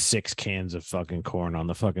fucking 6 cans of fucking corn on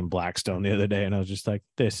the fucking Blackstone the other day, and I was just like,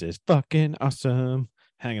 this is fucking awesome.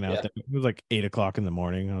 Hanging out there. It was like 8 o'clock in the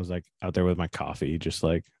morning. I was like out there with my coffee, just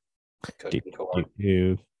like cooking corn.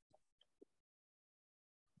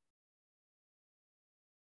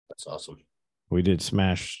 That's awesome. We did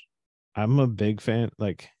smash. I'm a big fan.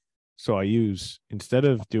 Like, so I use, instead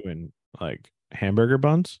of doing like hamburger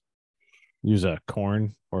buns, use a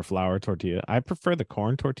corn or flour tortilla. I prefer the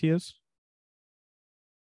corn tortillas.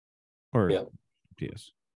 Or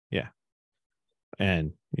tortillas. Yeah.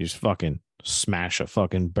 And you just fucking smash a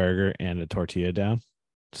fucking burger and a tortilla down.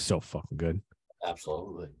 So fucking good.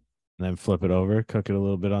 Absolutely. And then flip it over, cook it a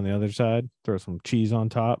little bit on the other side, throw some cheese on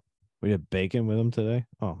top. We had bacon with them today.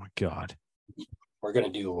 Oh my God. We're gonna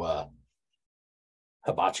do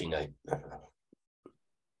hibachi night.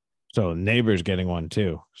 So neighbor's getting one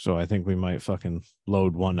too. So I think we might fucking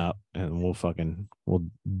load one up and we'll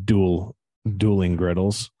dueling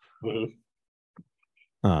griddles.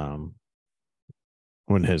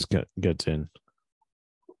 When his gets in.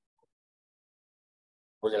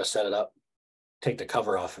 We're gonna set it up, take the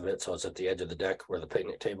cover off of it so it's at the edge of the deck where the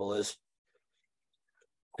picnic table is.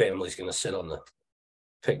 Family's gonna sit on the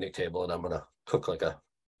picnic table and I'm gonna cook like a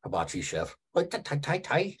hibachi chef, like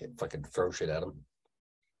tie, and fucking throw shit at him.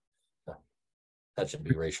 That should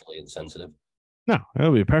be racially insensitive. No,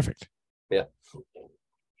 it'll be perfect. Yeah.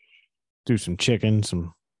 Do some chicken,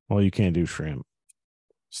 well, you can't do shrimp.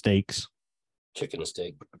 Steaks. Chicken and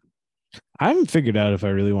steak. I haven't figured out if I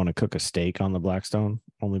really want to cook a steak on the Blackstone,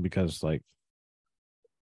 only because, like,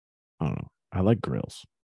 I don't know. I like grills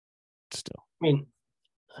still. I mean,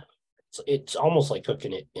 it's almost like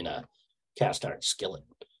cooking it in a cast iron skillet.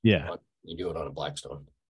 Yeah. You do it on a Blackstone.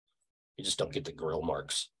 You just don't get the grill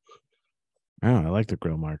marks. Oh, I like the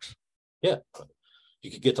grill marks. Yeah.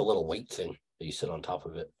 You could get the little weight thing that you sit on top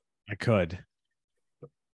of it. I could.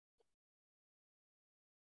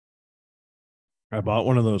 I bought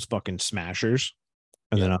one of those fucking smashers,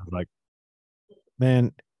 and then I was like,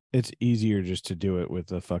 man, it's easier just to do it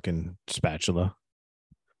with a fucking spatula,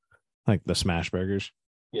 like the smash burgers.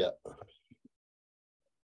 Yeah.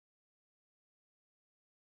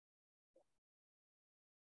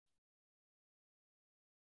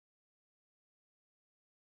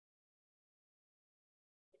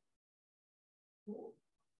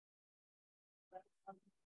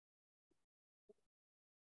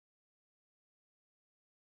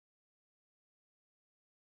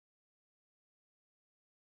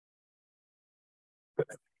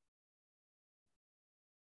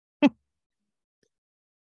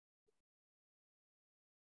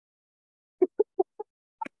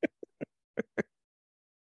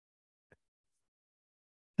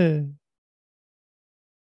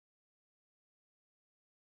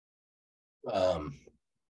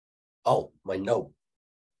 Oh, my note.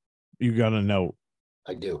 You got a note.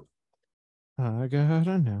 I do. I got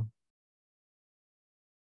a note.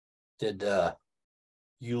 Did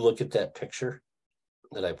you look at that picture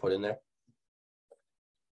that I put in there?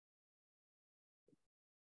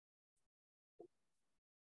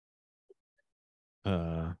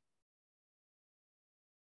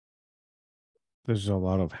 There's a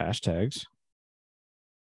lot of hashtags.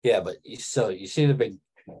 Yeah, but so you see the big,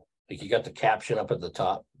 like, you got the caption up at the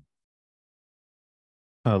top.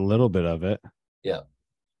 A little bit of it. Yeah.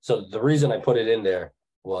 So the reason I put it in there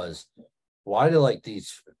was, why do like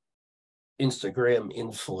these Instagram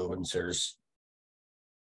influencers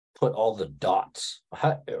put all the dots?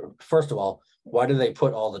 First of all, why do they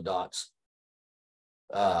put all the dots?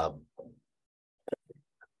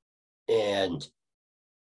 And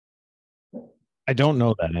I don't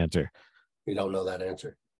know that answer. You don't know that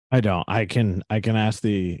answer? I don't. I can ask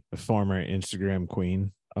the former Instagram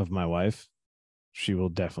queen of my wife. She will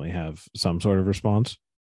definitely have some sort of response.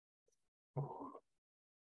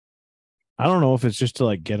 I don't know if it's just to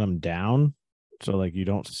like get them down, so like you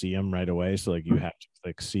don't see them right away, so like you have to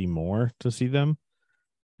like see more to see them,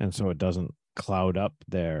 and so it doesn't cloud up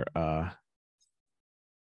their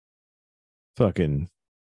fucking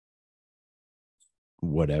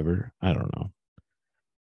whatever. I don't know.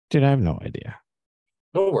 Dude, I have no idea.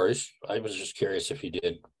 No worries. I was just curious if you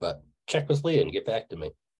did, but check with Leah and get back to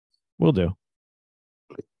me. Will do.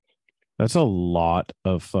 That's a lot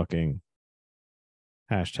of fucking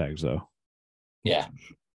hashtags, though. Yeah,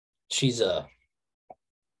 she's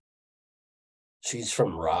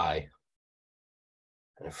from Rye.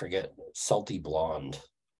 I forget, Salty Blonde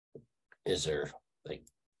is her like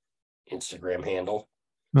Instagram handle.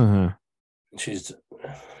 Uh-huh. She's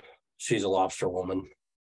a lobster woman,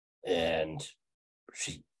 and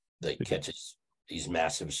she like catches these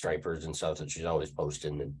massive stripers and stuff that she's always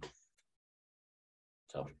posting, and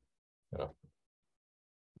so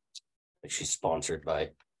like she's sponsored by a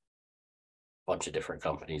bunch of different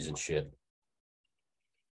companies and shit.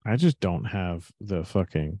 I just don't have the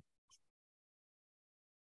fucking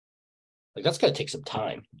like, that's gotta take some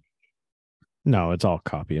time. No, it's all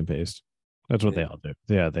copy and paste. That's what they all do.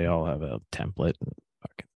 Yeah, they all have a template.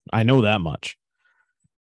 I know that much.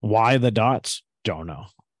 Why the dots? Don't know.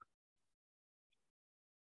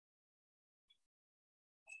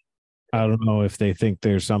 I don't know if they think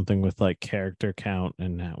there's something with like character count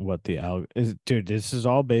and what the is. Dude, this is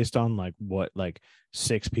all based on like what like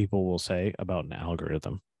 6 people will say about an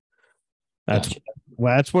algorithm.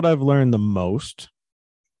 That's what I've learned the most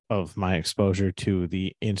of my exposure to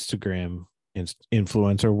the Instagram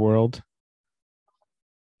influencer world.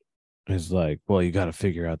 Is like, well, you got to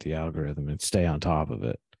figure out the algorithm and stay on top of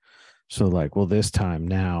it. So like, well, this time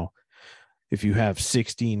now, if you have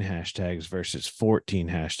 16 hashtags versus 14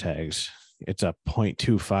 hashtags, it's a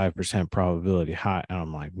 0.25% probability high. And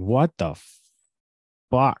I'm like, what the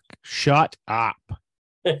fuck? Shut up.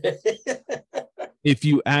 If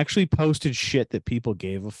you actually posted shit that people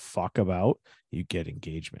gave a fuck about, you get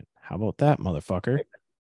engagement. How about that, motherfucker?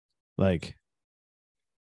 Like,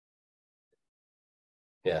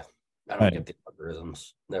 Yeah. I don't get the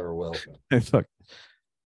algorithms. Never will. Fuck.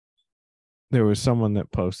 There was someone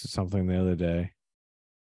that posted something the other day,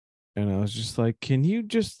 and I was just like, can you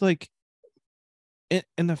just like,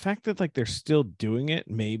 and the fact that like they're still doing it,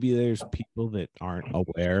 maybe there's people that aren't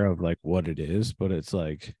aware of like what it is, but it's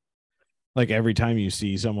like every time you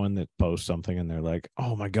see someone that posts something and they're like,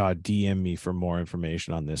 oh my God, DM me for more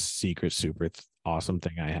information on this secret, super awesome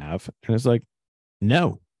thing I have. And it's like,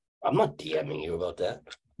 no, I'm not DMing you about that.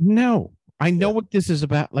 no, I know Yeah. what this is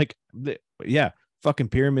about. Like, yeah, fucking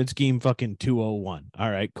pyramid scheme, fucking 201. All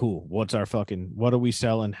right, cool. What's our fucking, what are we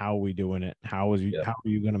selling? How are we doing it? How are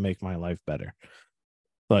you going to make my life better?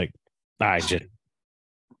 Like,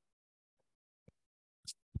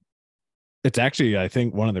 it's actually, I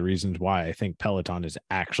think, one of the reasons why I think Peloton is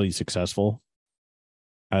actually successful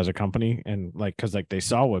as a company. And like, cause like they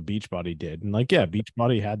saw what Beachbody did, and like, yeah,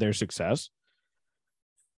 Beachbody had their success.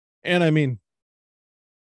 And I mean,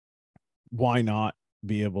 why not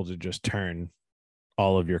be able to just turn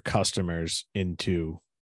all of your customers into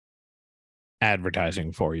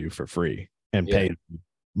advertising for you for free and pay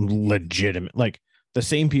legitimate, like the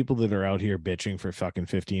same people that are out here bitching for fucking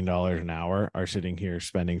 $15 an hour are sitting here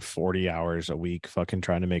spending 40 hours a week fucking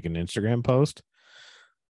trying to make an Instagram post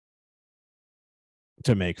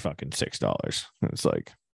to make fucking $6. It's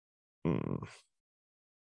like,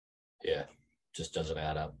 Yeah. Just doesn't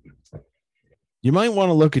add up. you might want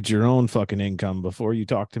to look at your own fucking income before you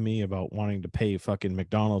talk to me about wanting to pay fucking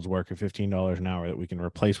McDonald's worker $15 an hour that we can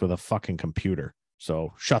replace with a fucking computer.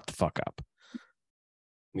 So shut the fuck up.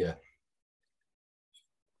 Yeah.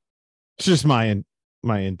 It's just my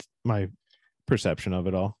perception of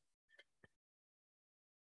it all.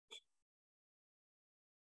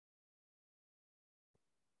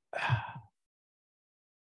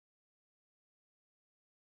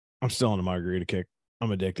 I'm still on a margarita kick.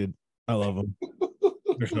 I'm addicted. I love them.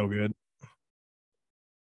 They're so good.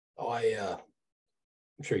 Oh, I'm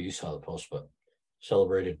sure you saw the post, but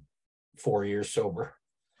celebrated 4 years sober.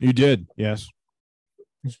 You did, yes.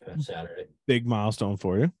 This past Saturday. Big milestone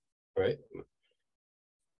for you. Right.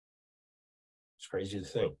 It's crazy to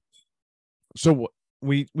think. So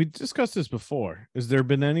we discussed this before. Has there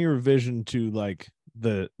been any revision to like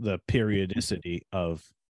the periodicity of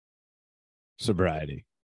sobriety?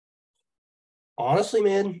 Honestly,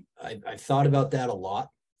 man, I've thought about that a lot,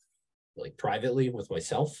 like privately with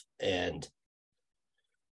myself. And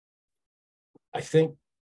I think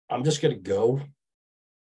I'm just going to go.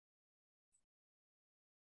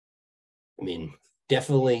 I mean,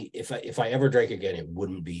 definitely, if I ever drank again, it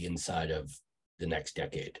wouldn't be inside of the next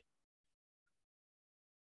decade.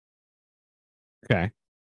 Okay.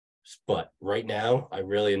 But right now, I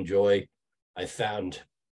really enjoy. I found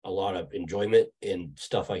a lot of enjoyment in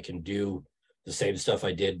stuff I can do, the same stuff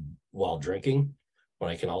I did while drinking, but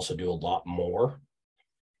I can also do a lot more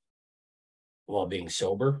while being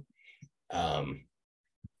sober.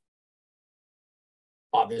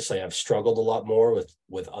 Obviously, I've struggled a lot more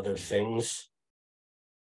with other things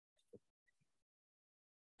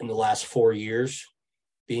in the last 4 years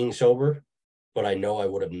being sober, but I know I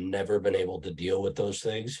would have never been able to deal with those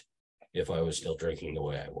things if I was still drinking the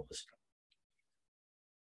way I was.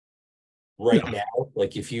 Right now,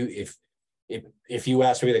 like if you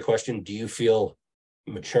ask me the question, do you feel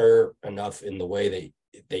mature enough in the way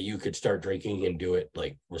that you could start drinking and do it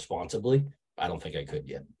like responsibly? I don't think I could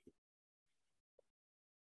yet.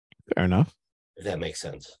 Fair enough. If that makes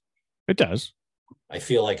sense. It does. I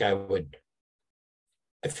feel like I would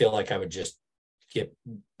just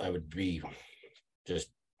I would be just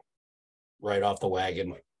right off the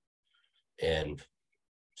wagon. And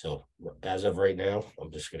so as of right now,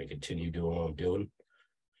 I'm just going to continue doing what I'm doing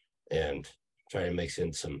and try to mix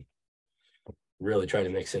in some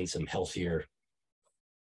healthier,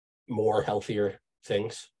 more healthier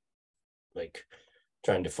things. Like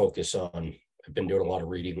trying to focus on, I've been doing a lot of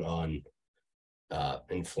reading on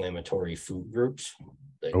inflammatory food groups,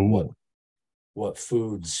 like what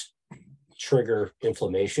foods trigger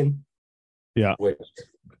inflammation. Yeah. Which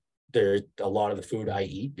there's a lot of the food I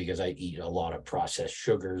eat because I eat a lot of processed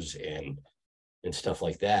sugars and stuff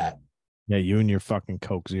like that. Yeah, you and your fucking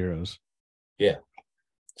Coke Zeros. Yeah.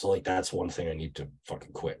 So like that's one thing I need to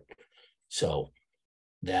fucking quit. So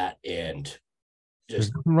that and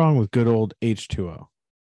there's nothing wrong with good old H2O.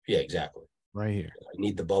 Yeah, exactly. Right here. I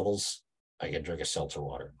need the bubbles. I can drink a seltzer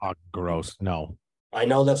water. Oh, gross. No. I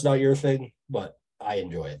know that's not your thing, but I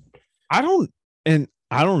enjoy it. I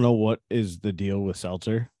don't know what is the deal with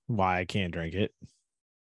seltzer, why I can't drink it.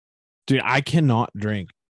 Dude, I cannot drink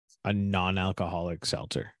a non-alcoholic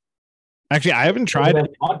seltzer. Actually, I haven't tried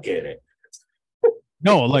it. Not get it.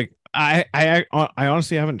 No, like I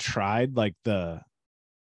honestly haven't tried like but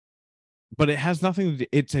it has nothing to do,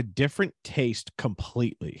 it's a different taste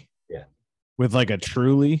completely Yeah. with like a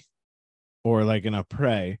Truly or like an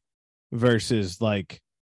Apres versus like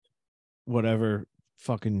whatever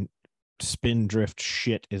fucking spindrift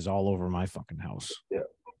shit is all over my fucking house. Yeah.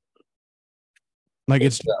 Like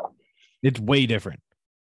It's it's way different.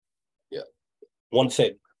 yeah. One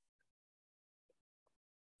thing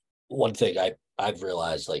I've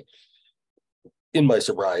realized, like in my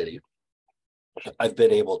sobriety, I've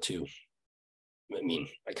been able to, I mean,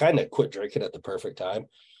 I kind of quit drinking at the perfect time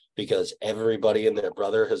because everybody and their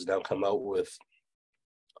brother has now come out with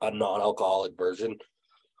a non-alcoholic version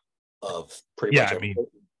of pretty Yeah, much I mean, everything.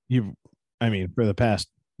 you've I mean, for the past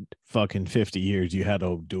fucking 50 years you had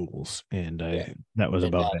old duels and Yeah. that was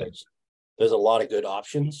And about now it. there's a lot of good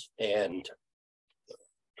options. And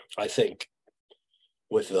I think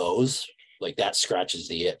with those, like that scratches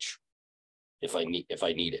the itch if I need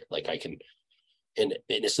it. Like I can, and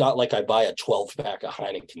it's not like I buy a 12 pack of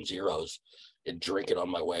Heineken Zeros and drink it on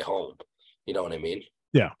my way home. You know what I mean?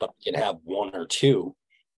 Yeah. But I can have one or two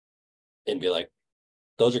and be like,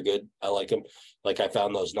 those are good. I like them. Like I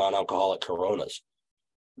found those non-alcoholic Coronas.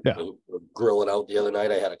 Yeah. We were grilling out the other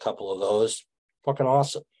night. I had a couple of those. Fucking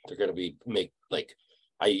awesome. They're gonna be make like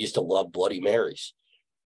I used to love Bloody Marys,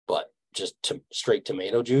 but just straight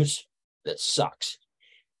tomato juice that sucks.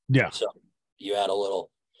 Yeah. So you add a little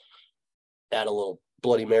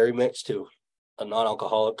Bloody Mary mix to a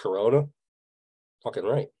non-alcoholic Corona. Fucking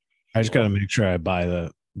right. I You just got to know? make sure I buy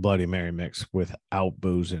the Bloody Mary mix without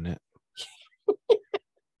booze in it.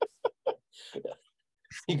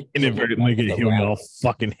 You look back Inadvertently at get the Huey raft. all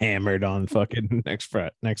fucking hammered on fucking next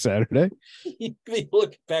Saturday. You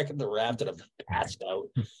look back at the raft and I'm passed out.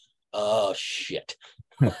 Oh shit.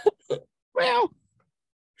 Well,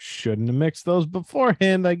 shouldn't have mixed those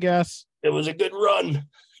beforehand, I guess. It was a good run.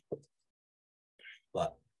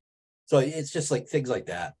 But so it's just like things like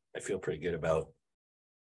that. I feel pretty good about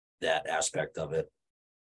that aspect of it.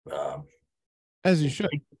 Um, As you should.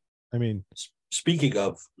 I mean, Speaking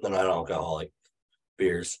of the non-alcoholic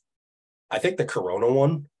beers, I think the Corona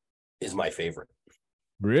one is my favorite.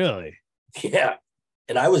 really? Yeah,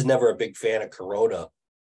 and I was never a big fan of Corona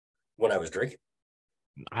when I was drinking.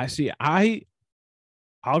 I see.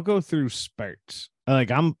 I'll go through spurts.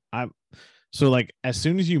 Like I'm so like as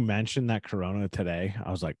soon as you mentioned that Corona today,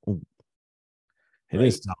 I was like, ooh, it Right?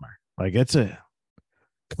 is summer. Like it's a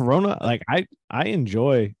Corona. Like I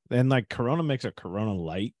enjoy and like Corona makes a Corona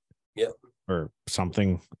light Yep. or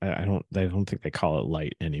something. I don't think they call it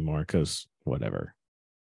light anymore because whatever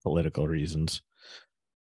political reasons.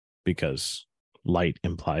 Because light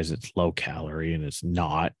implies it's low calorie and it's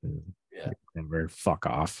not. And Yeah. never fuck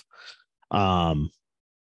off. Um,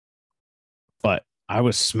 but I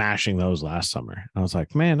was smashing those last summer. I was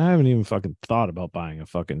like, man, I haven't even fucking thought about buying a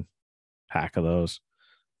fucking pack of those.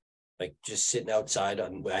 Like just sitting outside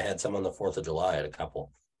on. I had some on the 4th of July. I had a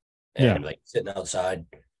couple, Yeah. and like sitting outside,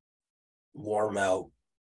 warm out,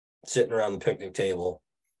 sitting around the picnic table.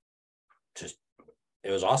 Just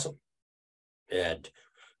it was awesome. And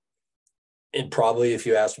probably if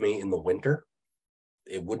you asked me in the winter,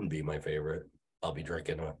 it wouldn't be my favorite. I'll be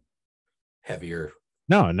drinking a heavier.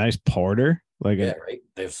 No, a nice porter. Like Yeah, a right.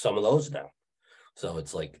 There's some of those now. So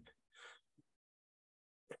it's like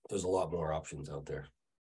there's a lot more options out there,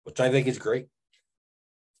 which I think is great.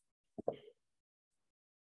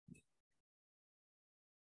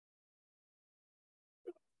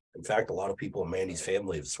 In fact, a lot of people in Mandy's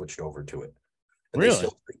family have switched over to it. And really.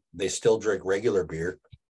 they still drink regular beer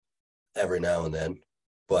every now and then.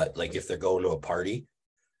 But like if they're going to a party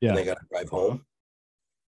and Yeah. they gotta drive home,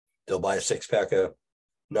 they'll buy a 6 pack of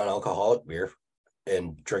non-alcoholic beer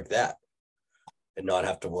and drink that. And not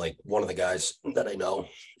have to like one of the guys that I know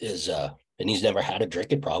is and he's never had a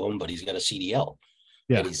drinking problem, but he's got a CDL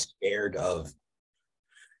and Yeah. he's scared of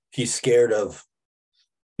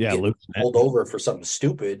Yeah. getting Luke. pulled over for something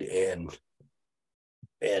stupid and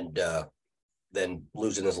then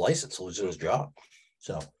losing his license, losing his job.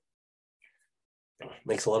 So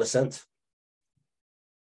makes a lot of sense.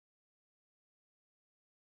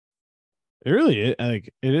 It really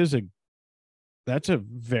like it is that's a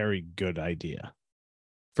very good idea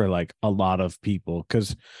for like a lot of people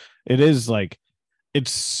because it is like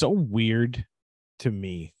it's so weird to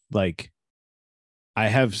me. Like I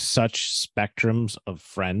have such spectrums of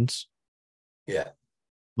friends, Yeah.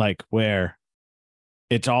 like where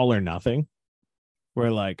it's all or nothing,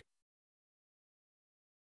 where like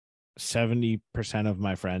 70% of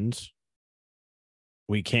my friends,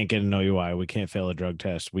 we can't get an OUI, we can't fail a drug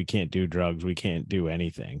test, we can't do drugs, we can't do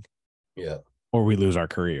anything. Yeah. or we lose our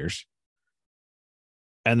careers.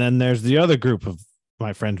 And then there's the other group of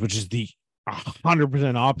my friends, which is the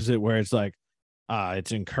 100% opposite, where it's like,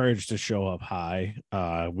 it's encouraged to show up high.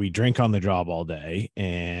 We drink on the job all day.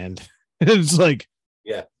 And it's like,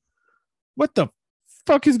 Yeah. what the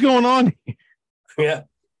fuck is going on here? Yeah.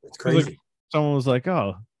 It's Like, crazy. someone was like,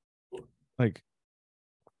 oh, like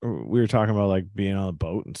we were talking about like being on a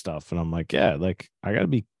boat and stuff. And I'm like, yeah, like I got to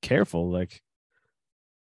be careful. Like,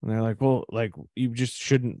 and they're like, well, like you just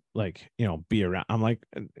shouldn't like, be around. I'm like,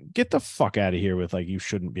 get the fuck out of here with like, you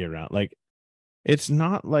shouldn't be around. Like, it's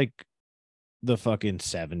not like the fucking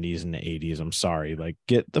 70s and the 80s. I'm sorry. Like,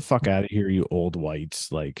 get the fuck out of here, you old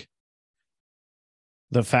whites. Like,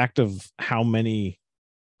 the fact of how many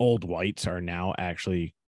old whites are now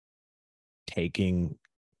actually taking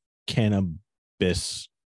cannabis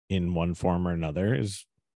in one form or another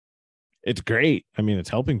it's great. I mean, it's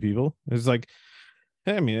helping people. It's like,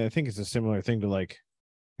 I mean, I think it's a similar thing to like,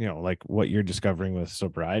 like what you're discovering with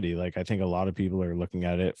sobriety. Like, I think a lot of people are looking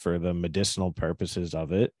at it for the medicinal purposes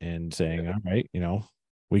of it and saying, all right,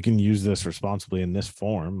 we can use this responsibly in this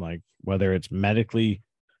form, like whether it's medically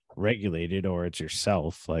regulated or it's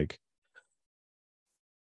yourself. Like,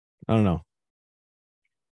 I don't know.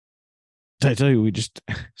 Did I tell you, we just,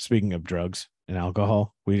 speaking of drugs and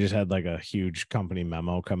alcohol, we just had like a huge company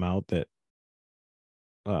memo come out that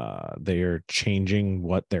they are changing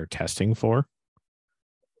what they're testing for.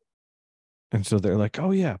 And so they're like,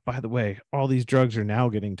 oh, yeah, by the way, all these drugs are now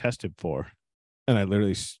getting tested for. And I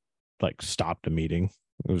literally like stopped a meeting.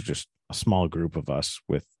 It was just a small group of us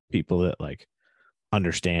with people that like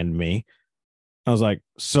understand me. I was like,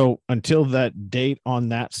 so until that date on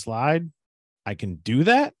that slide, I can do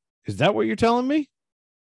that? Is that what you're telling me?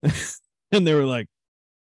 And they were like,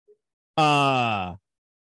 I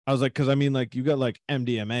was like, because I mean, like, you got like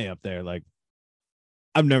MDMA up there. Like,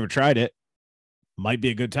 I've never tried it. Might be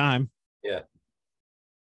a good time. Yeah.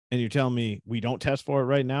 And you're telling me we don't test for it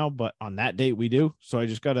right now, but on that date we do. So I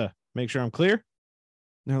just got to make sure I'm clear. And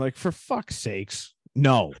they're like, for fuck's sakes,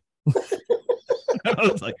 no. I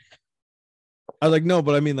was like, no,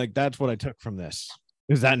 but I mean, like, that's what I took from this.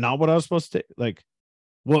 Is that not what I was supposed to like?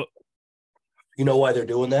 What? You know why they're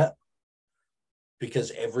doing that?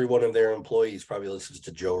 Because every one of their employees probably listens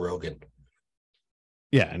to Joe Rogan.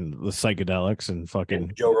 Yeah, and the psychedelics and fucking.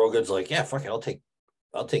 And Joe Rogan's like, yeah, fuck it,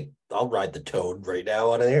 I'll ride the toad right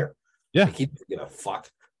now on air. Yeah, like, he doesn't give a fuck.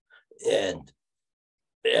 And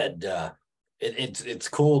it's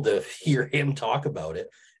cool to hear him talk about it.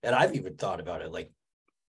 And I've even thought about it. Like,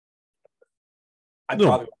 I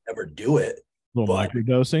probably would never do it. Little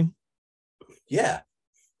microdosing. Yeah.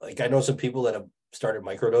 Like, I know some people that have started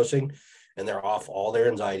microdosing and they're off all their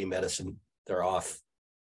anxiety medicine. They're off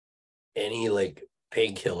any like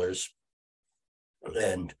painkillers.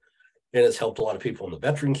 And it's helped a lot of people in the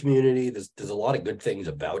veteran community. There's a lot of good things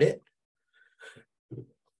about it.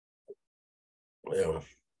 It's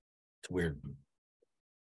weird.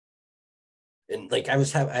 And like, I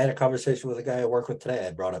had a conversation with a guy I work with today.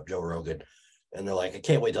 I brought up Joe Rogan, and they're like, I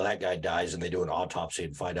can't wait till that guy dies and they do an autopsy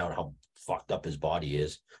and find out how fucked up his body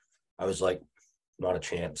is. I was like, not a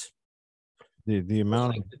chance. The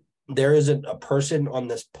amount like, there isn't a person on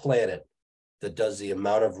this planet that does the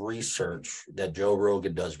amount of research that Joe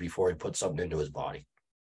Rogan does before he puts something into his body.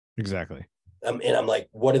 Exactly. And I'm like,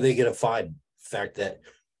 what are they going to find? The fact that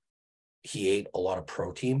he ate a lot of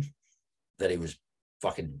protein, that he was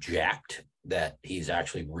fucking jacked, that he's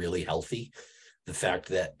actually really healthy. The fact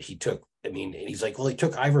that he took, he's like, well, he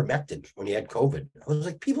took ivermectin when he had COVID. I was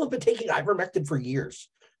like, people have been taking ivermectin for years.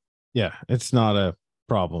 Yeah, it's not a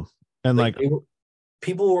problem. And like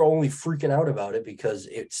people were only freaking out about it because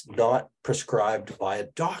it's not prescribed by a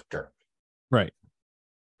doctor. Right.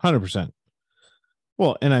 100%.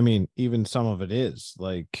 Well, and I mean, even some of it is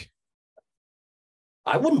like,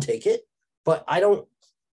 I wouldn't take it, but I don't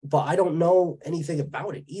know anything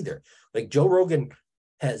about it either. Like, Joe Rogan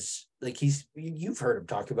has, like, you've heard him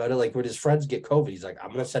talk about it. Like, when his friends get COVID, he's like, I'm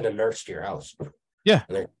going to send a nurse to your house. Yeah.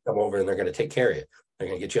 And they're going to come over and they're going to take care of you. They're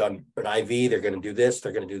going to get you on an IV. They're going to do this.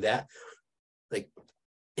 They're going to do that. Like,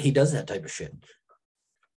 he does that type of shit.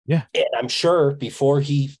 Yeah. And I'm sure before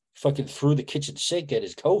he fucking threw the kitchen sink at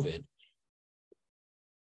his COVID,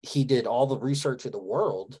 he did all the research in the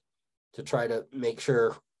world to try to make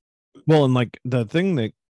sure. Well, and like the thing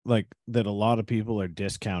that a lot of people are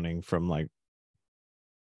discounting from like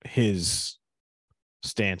his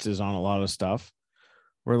stances on a lot of stuff,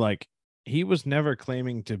 were like, he was never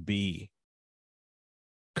claiming to be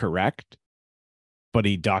correct, but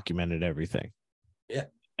he documented everything. Yeah.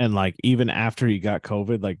 And like, even after he got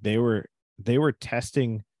COVID, like they were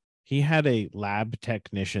testing. He had a lab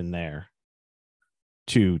technician there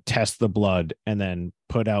to test the blood and then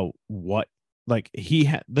put out what, like, he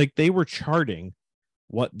had, like, they were charting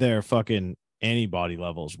what their fucking antibody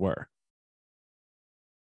levels were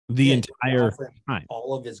the entire time.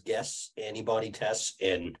 All of his guests, antibody tests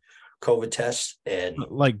and COVID tests, and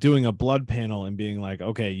like doing a blood panel and being like,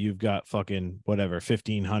 okay, you've got fucking whatever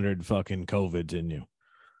 1,500 fucking COVIDs in you,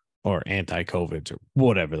 or anti-COVIDs, or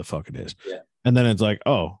whatever the fuck it is. Yeah. And then it's like,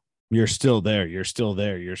 oh, you're still there, you're still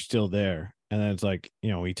there, you're still there. And then it's like,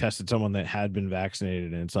 you know, we tested someone that had been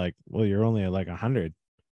vaccinated, and it's like, well, you're only at like 100.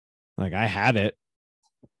 Like, I had it.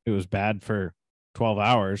 It was bad for 12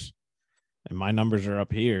 hours, and my numbers are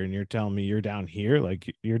up here, and you're telling me you're down here.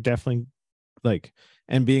 Like, you're definitely like,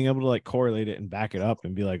 and being able to like correlate it and back it up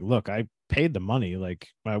and be like, look, I paid the money. Like,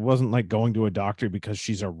 I wasn't like going to a doctor because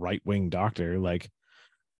she's a right-wing doctor. Like,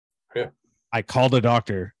 yeah, I called a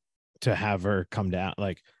doctor to have her come down.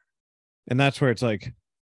 Like, and that's where it's like,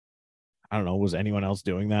 I don't know, was anyone else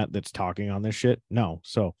doing that that's talking on this shit? No.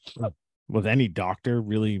 So was any doctor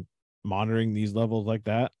really monitoring these levels like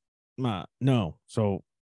that? No. So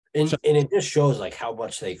and it just shows like how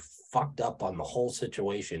much they fucked up on the whole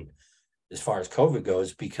situation as far as COVID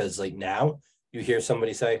goes, because like now you hear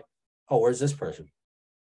somebody say, oh, where's this person?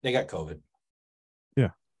 They got COVID.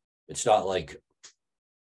 Yeah. It's not like,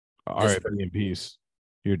 all right, in peace,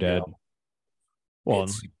 you're dead. You know, well,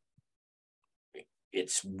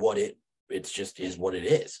 it's what it just is what it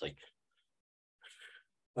is. Like,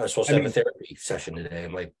 I was supposed to have a therapy session today,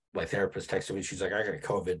 and my therapist texted me. She's like, I got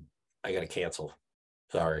COVID. I got to cancel.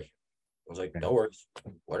 Sorry. I was like, no worries.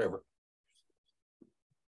 Whatever.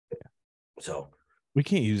 So we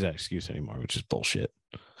can't use that excuse anymore, which is bullshit.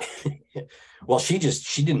 Well, she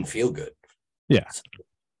didn't feel good. Yeah.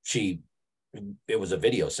 It was a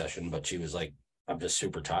video session, but she was like, I'm just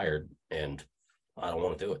super tired and I don't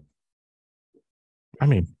want to do it. I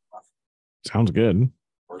mean, sounds good.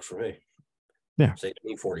 Works for me. Yeah. Save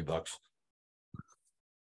me $40.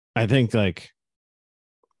 I think like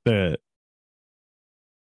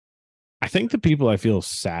I think the people I feel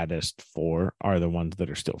saddest for are the ones that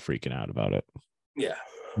are still freaking out about it. Yeah.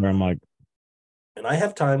 Where I'm like, and I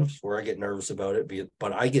have times where I get nervous about it,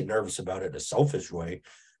 but I get nervous about it in a selfish way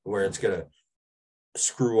where it's going to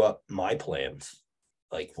screw up my plans,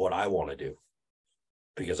 like what I want to do,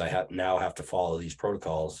 because I have to follow these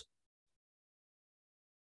protocols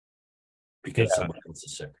because someone else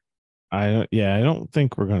is sick. I don't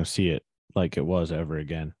think we're going to see it like it was ever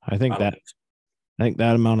again. I think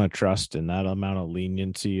that amount of trust and that amount of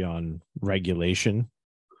leniency on regulation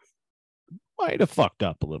might have fucked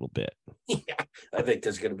up a little bit. Yeah, I think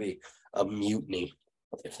there's going to be a mutiny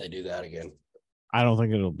if they do that again. I don't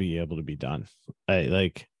think it'll be able to be done.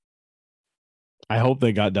 I hope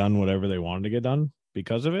they got done whatever they wanted to get done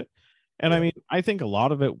because of it. And I mean, I think a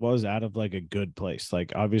lot of it was out of like a good place.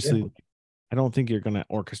 Like, obviously, I don't think you're going to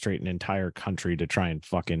orchestrate an entire country to try and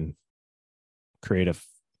fucking create a,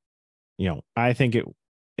 I think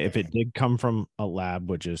if it did come from a lab,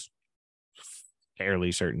 which is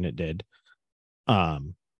fairly certain it did,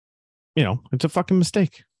 it's a fucking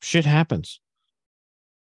mistake. Shit happens.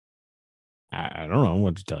 I don't know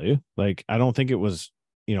what to tell you. Like, I don't think it was,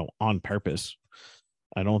 on purpose.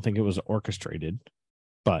 I don't think it was orchestrated,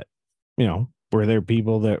 but, were there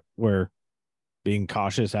people that were being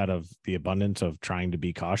cautious out of the abundance of trying to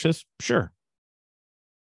be cautious? Sure.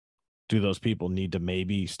 Do those people need to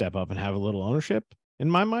maybe step up and have a little ownership?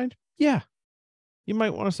 In my mind, yeah. You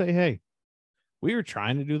might want to say, hey, we were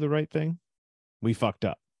trying to do the right thing. We fucked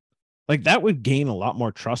up. Like, that would gain a lot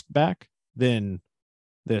more trust back than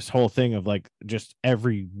this whole thing of like, just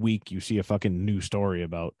every week you see a fucking new story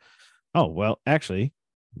about, oh, well, actually,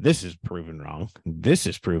 this is proven wrong. This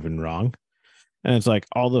is proven wrong. And it's like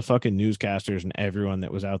all the fucking newscasters and everyone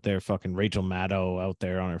that was out there, fucking Rachel Maddow out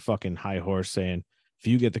there on her fucking high horse saying, if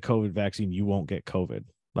you get the COVID vaccine, you won't get COVID.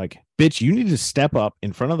 Like, bitch, you need to step up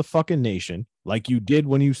in front of the fucking nation like you did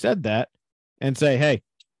when you said that and say, hey,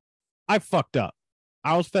 I fucked up.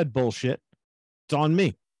 I was fed bullshit. It's on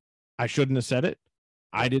me. I shouldn't have said it.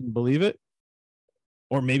 I didn't believe it.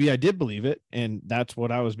 Or maybe I did believe it, and that's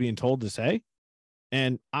what I was being told to say.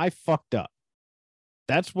 And I fucked up.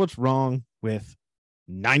 That's what's wrong with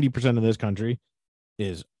 90% of this country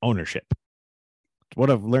is ownership. It's what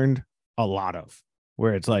I've learned a lot of,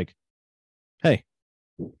 where it's like, hey,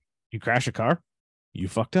 you crash a car, you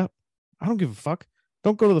fucked up. I don't give a fuck.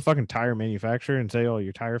 Don't go to the fucking tire manufacturer and say, oh,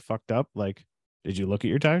 your tire fucked up. Like, did you look at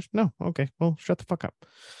your tires? No. Okay. Well, shut the fuck up.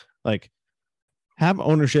 Like, have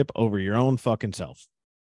ownership over your own fucking self.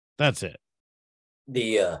 That's it.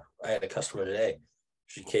 I had a customer today.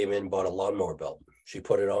 She came in, bought a lawnmower belt. She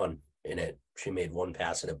put it on in it. She made one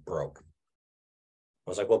pass and it broke.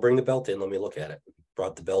 was like, well, bring the belt in. Let me look at it.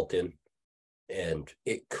 Brought the belt in, and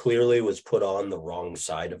it clearly was put on the wrong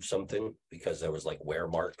side of something because there was like wear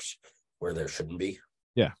marks where there shouldn't be.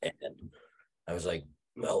 Yeah. And I was like,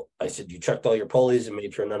 well, I said, you checked all your pulleys and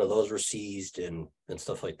made sure none of those were seized and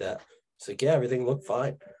stuff like that. It's like, yeah, everything looked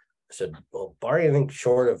fine. I said, well, barring anything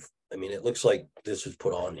short of, I mean, it looks like this was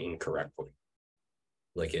put on incorrectly.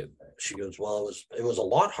 Like she goes, well, it was a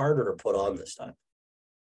lot harder to put on this time.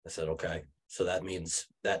 I said, okay. So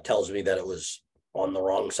that tells me that it was on the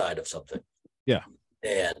wrong side of something. Yeah.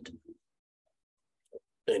 And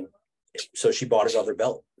so she bought another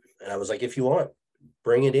belt. And I was like, if you want,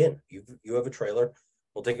 bring it in. You have a trailer.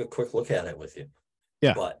 We'll take a quick look at it with you.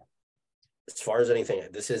 Yeah. But as far as anything,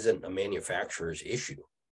 this isn't a manufacturer's issue.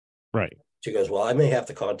 Right. She goes, well, I may have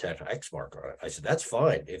to contact Xmark on it. I said, that's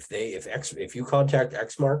fine. If you contact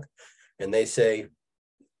Xmark and they say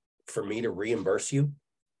for me to reimburse you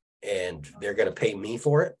and they're going to pay me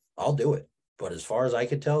for it, I'll do it. But as far as I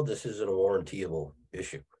could tell, this isn't a warrantyable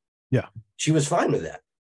issue. Yeah. She was fine with that.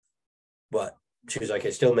 But she was like, I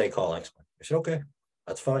still may call Xmark. I said, okay,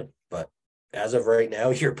 that's fine. But as of right now,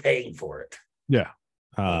 you're paying for it. Yeah.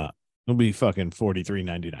 It'll be fucking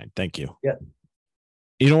 $43.99. Thank you. Yeah.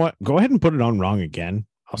 You know what? Go ahead and put it on wrong again.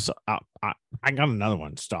 I got another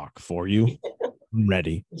one stock for you. I'm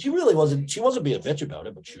ready. She wasn't being a bitch about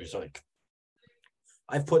it, but she was like,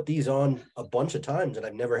 I've put these on a bunch of times and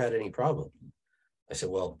I've never had any problem. I said,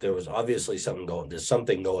 well, there was obviously there's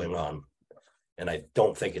something going on. And I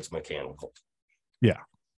don't think it's mechanical. Yeah.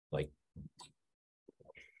 Like,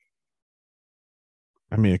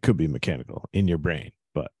 I mean, it could be mechanical in your brain,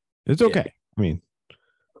 but it's okay. Yeah. I mean,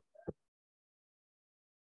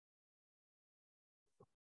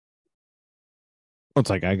 it's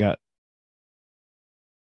like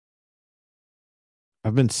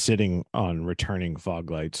I've been sitting on returning fog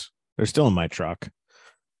lights. They're still in my truck,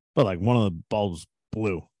 but like one of the bulbs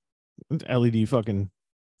blew. It's LED fucking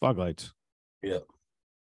fog lights. Yeah.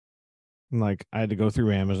 And like I had to go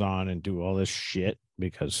through Amazon and do all this shit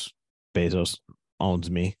because Bezos owns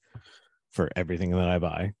me for everything that I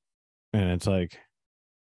buy. And it's like,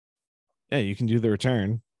 yeah, you can do the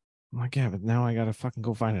return. I'm like, yeah, but now I gotta fucking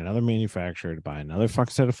go find another manufacturer to buy another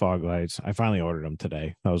fucking set of fog lights. I finally ordered them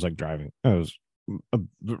today. I was like driving. I was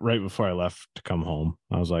right before I left to come home.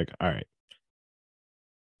 I was like, all right,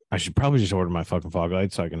 I should probably just order my fucking fog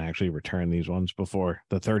lights so I can actually return these ones before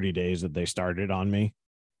the 30 days that they started on me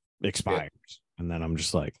expires. Yeah. And then I'm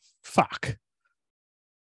just like, fuck.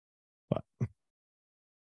 But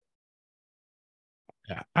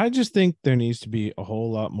yeah, I just think there needs to be a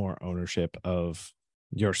whole lot more ownership of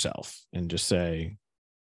yourself and just say,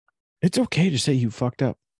 it's okay to say you fucked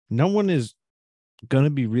up. No one is going to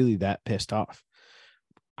be really that pissed off.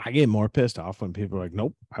 I get more pissed off when people are like,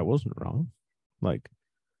 nope, I wasn't wrong. Like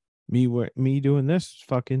me doing this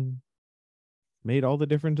fucking made all the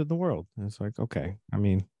difference in the world. And it's like, okay, I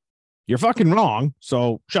mean, you're fucking wrong.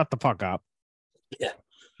 So shut the fuck up. Yeah.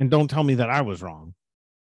 And don't tell me that I was wrong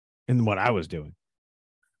in what I was doing.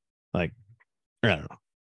 Like, I don't know.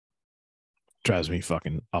 Drives me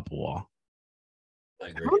fucking up a wall. I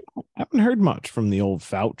agree. I haven't heard much from the old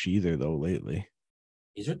Fauci either, though, lately.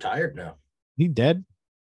 He's retired now. He dead?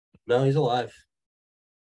 No, he's alive.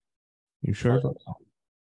 You sure?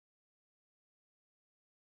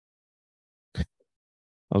 I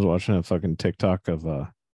was watching a fucking TikTok of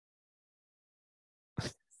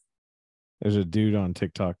there's a dude on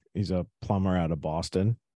TikTok. He's a plumber out of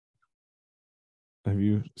Boston. Have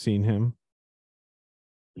you seen him?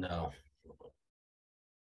 No.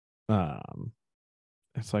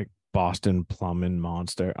 It's like Boston Plumbing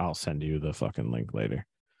Monster. I'll send you the fucking link later.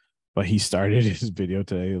 But he started his video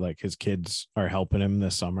today. Like his kids are helping him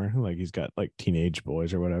this summer. Like he's got like teenage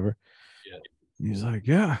boys or whatever. Yeah. He's like,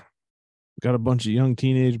 yeah, got a bunch of young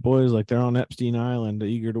teenage boys like they're on Epstein Island,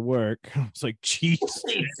 eager to work. It's like,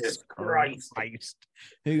 Jesus Christ.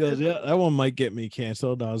 He goes, yeah, that one might get me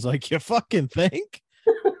canceled. I was like, you fucking think?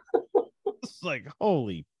 It's like,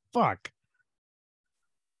 holy fuck.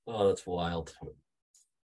 Oh, that's wild.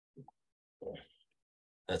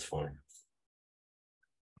 That's funny.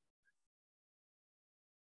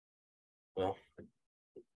 Well,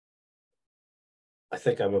 I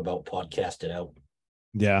think I'm about podcasted out.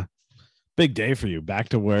 Yeah. Big day for you. Back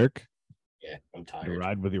to work. Yeah, I'm tired. You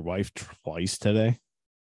ride with your wife twice today.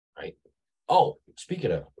 Right. Oh,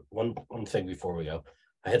 speaking of one thing before we go,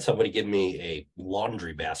 I had somebody give me a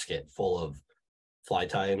laundry basket full of fly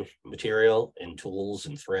tying material and tools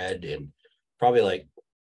and thread and probably like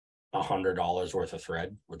 $100 worth of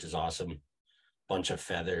thread, which is awesome. Bunch of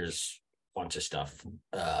feathers, bunch of stuff.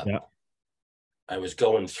 Yeah. I was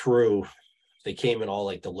going through They came in all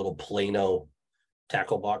like the little Plano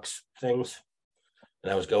tackle box things.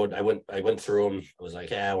 And I went through them. I was like,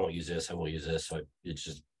 yeah, I won't use this. I won't use this. So it's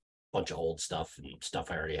just a bunch of old stuff and stuff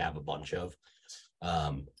I already have a bunch of.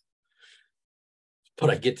 But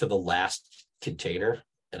I get to the last container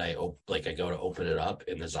and I go to open it up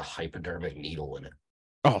and there's a hypodermic needle in it.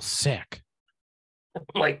 Oh, sick.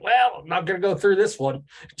 I'm like, well, I'm not going to go through this one.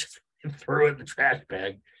 Just threw it in the trash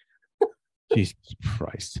bag. Jesus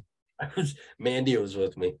Christ. Mandy was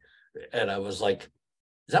with me and I was like,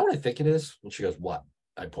 is that what I think it is? And she goes, what?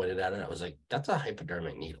 I pointed at it. I was like, that's a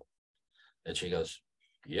hypodermic needle. And she goes,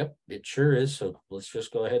 yep, it sure is. So let's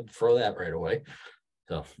just go ahead and throw that right away.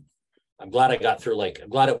 So I'm glad I got through. I'm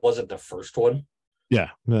glad it wasn't the first one. Yeah.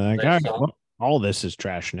 Like, all this is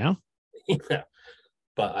trash now. Yeah.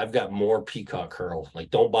 But I've got more peacock curl. Like,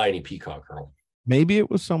 don't buy any peacock curl. Maybe it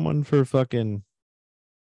was someone for fucking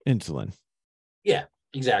insulin. Yeah,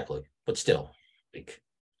 exactly. But still, like,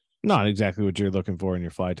 not exactly what you're looking for in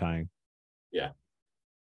your fly tying. Yeah.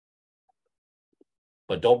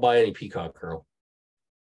 But don't buy any peacock curl.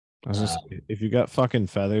 If you got fucking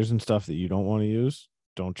feathers and stuff that you don't want to use,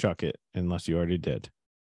 don't chuck it unless you already did.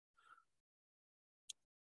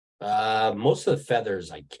 Most of the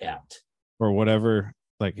feathers I kept. Or whatever.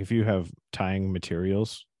 Like if you have tying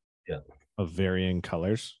materials yeah, of varying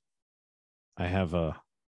colors, I have a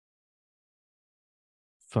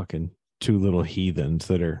fucking two little heathens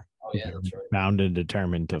that are that's right. bound and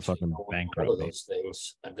determined to fucking bankrupt one of those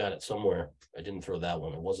things. I've got it somewhere. I didn't throw that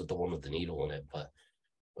one. It wasn't the one with the needle in it, but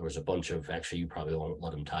there was a bunch of, actually you probably won't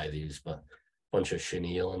let them tie these, but a bunch of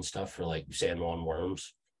chenille and stuff for like San Juan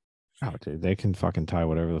worms. Oh, dude, they can fucking tie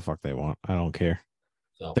whatever the fuck they want. I don't care.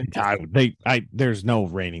 So they tie. There's no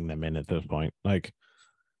reining them in at this point. Like,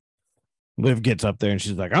 Liv gets up there and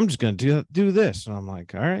she's like, "I'm just gonna do this," and I'm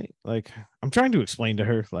like, "All right." Like, I'm trying to explain to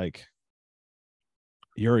her, like,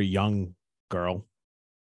 you're a young girl.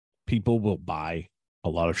 People will buy a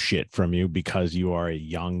lot of shit from you because you are a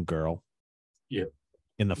young girl. Yeah.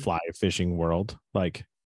 In the fly fishing world, like,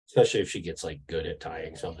 especially if she gets like good at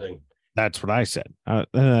tying something. That's what I said. And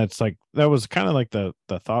that's like, that was kind of like the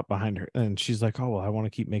thought behind her. And she's like, "Oh, well, I want to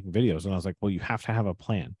keep making videos." And I was like, "Well, you have to have a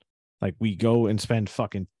plan. Like, we go and spend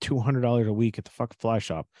fucking $200 a week at the fucking fly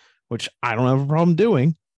shop, which I don't have a problem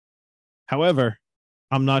doing. However,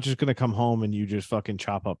 I'm not just going to come home and you just fucking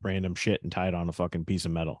chop up random shit and tie it on a fucking piece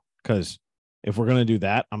of metal. Because if we're going to do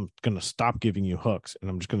that, I'm going to stop giving you hooks and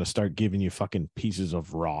I'm just going to start giving you fucking pieces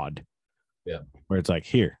of rod. Yeah. Where it's like,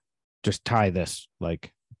 here, just tie this.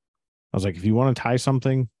 Like, I was like, if you want to tie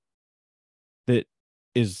something that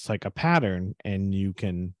is like a pattern and you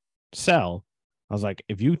can sell, I was like,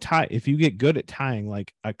 if you get good at tying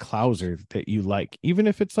like a clouser that you like, even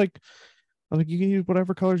if it's like, I was like, you can use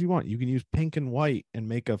whatever colors you want. You can use pink and white and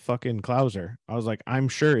make a fucking clouser. I was like, I'm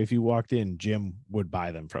sure if you walked in, Jim would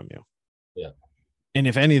buy them from you. Yeah. And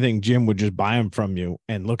if anything, Jim would just buy them from you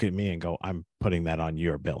and look at me and go, "I'm putting that on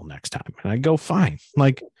your bill next time." And I go, "Fine."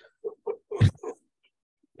 Like,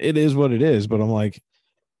 it is what it is. But I'm like,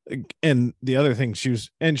 and the other thing,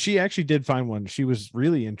 she actually did find one. She was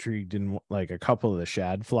really intrigued in like a couple of the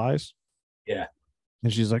shad flies. Yeah.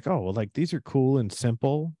 And she's like, "Oh, well, like these are cool and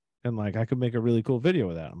simple. And like, I could make a really cool video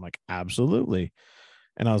with that." I'm like, "Absolutely."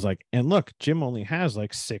 And I was like, "And look, Jim only has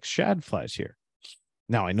like 6 shad flies here.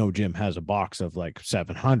 Now I know Jim has a box of like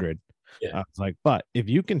 700. Yeah. I was like, but if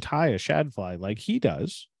you can tie a shad fly like he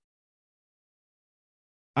does,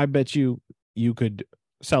 I bet you could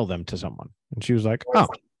sell them to someone." And she was like, "Oh."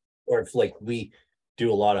 Or if like we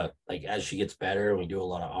do a lot of like, as she gets better and we do a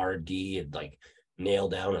lot of R&D and like nail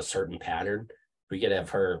down a certain pattern, we could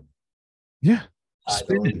have her. Yeah.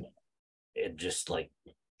 It just like,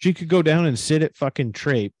 she could go down and sit at fucking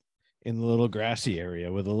Trape in the little grassy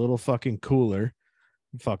area with a little fucking cooler,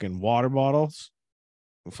 fucking water bottles,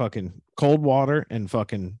 fucking cold water, and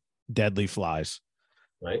fucking deadly flies.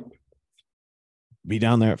 Right. Be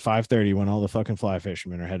down there at 5:30 when all the fucking fly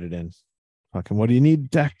fishermen are headed in. Fucking, what do you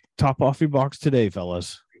need to top off your box today,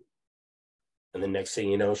 fellas? And the next thing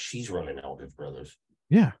you know, she's running Eldridge Brothers.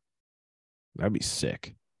 Yeah. That'd be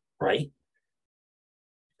sick. Right?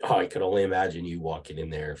 Oh, I could only imagine you walking in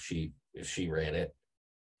there if she ran it.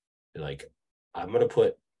 You're like, "I'm gonna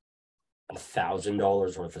put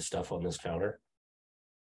 $1,000 worth of stuff on this counter.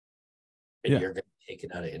 And you're gonna take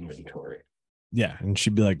it out of inventory." Yeah. And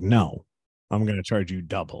she'd be like, "No, I'm gonna charge you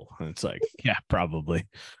double." And it's like, yeah, probably.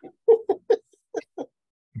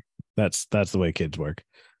 That's the way kids work.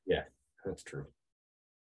 Yeah, that's true.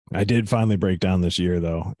 I did finally break down this year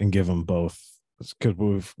though and give them both,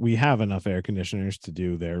 because we have enough air conditioners to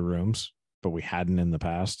do their rooms, but we hadn't in the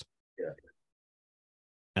past. Yeah.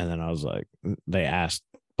 And then I was like, they asked,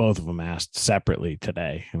 both of them asked separately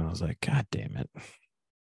today. And I was like, God damn it.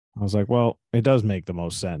 I was like, well, it does make the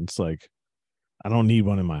most sense. Like, I don't need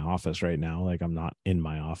one in my office right now. Like, I'm not in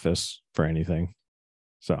my office for anything.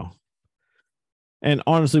 So, and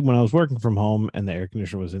honestly, when I was working from home and the air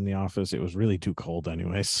conditioner was in the office, it was really too cold,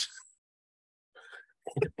 anyways.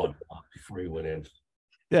 Before you went in.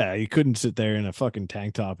 Yeah, you couldn't sit there in a fucking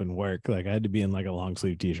tank top and work. Like, I had to be in like a long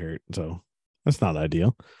sleeve t shirt. So, that's not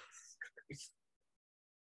ideal.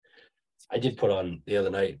 I did put on the other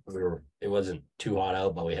night. It wasn't too hot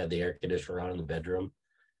out, but we had the air conditioner on in the bedroom,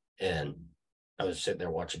 and I was sitting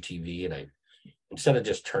there watching TV, and instead of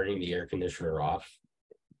just turning the air conditioner off,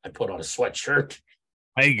 I put on a sweatshirt.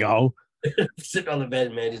 There you go. Sitting on the bed,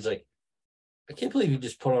 and Mandy's like, I can't believe you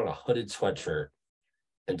just put on a hooded sweatshirt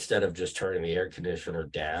instead of just turning the air conditioner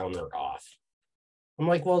down or off. I'm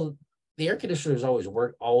like, well, the air conditioner is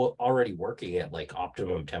already working at like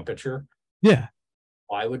optimum temperature. Yeah.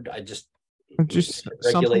 Why would I just Just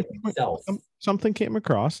regulate myself? something came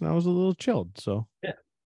across and I was a little chilled. So, yeah.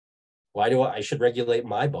 Why do I should regulate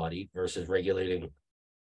my body versus regulating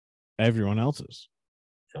everyone else's?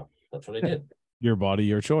 So that's what I did. Your body,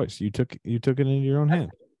 your choice. You took it into your own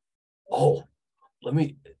hand. Oh,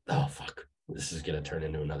 fuck. This is going to turn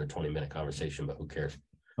into another 20-minute conversation, but who cares?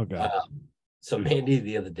 Okay. So Mandy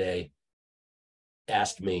the other day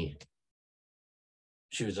asked me,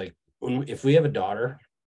 she was like, if we have a daughter,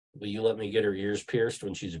 will you let me get her ears pierced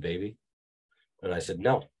when she's a baby? And I said,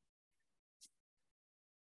 no.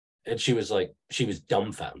 And she was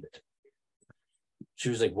dumbfounded. She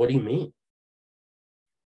was like, what do you mean?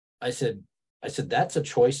 I said, that's a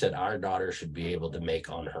choice that our daughter should be able to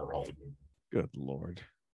make on her own. Good Lord.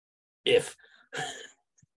 If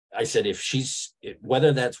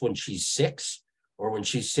whether that's when she's 6 or when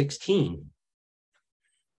she's 16,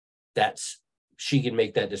 she can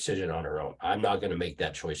make that decision on her own. I'm not going to make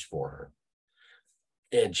that choice for her.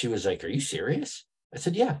 And she was like, are you serious? I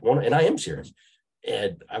said, yeah, and I am serious.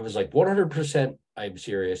 And I was like, 100% I'm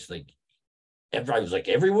serious. Like, I was like,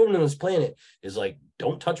 every woman on this planet is like,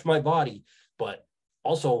 don't touch my body. But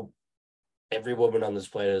also, every woman on this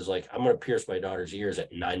planet is like, I'm going to pierce my daughter's ears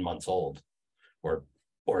at 9 months old or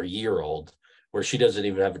a year old, where she doesn't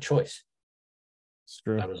even have a choice. It's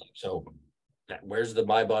true. I was like, so where's the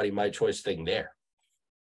my body, my choice thing there?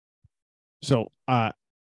 So,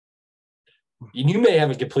 you may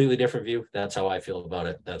have a completely different view. That's how I feel about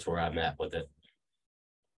it. That's where I'm at with it.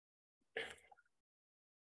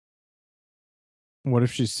 What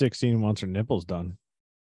if she's 16 and wants her nipples done?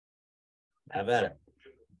 Have at it.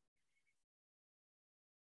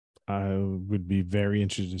 I would be very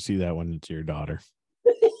interested to see that when it's your daughter.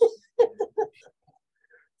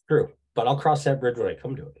 True, but I'll cross that bridge when I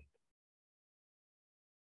come to it.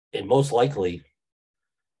 And most likely,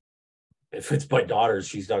 if it's my daughter,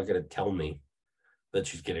 she's not going to tell me that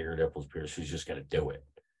she's getting her nipples pierced. She's just going to do it.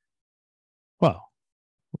 Well,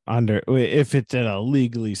 if it's in a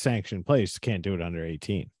legally sanctioned place, can't do it under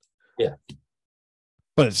 18. Yeah.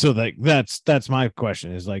 But so that's my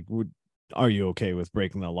question is like, are you okay with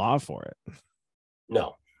breaking the law for it?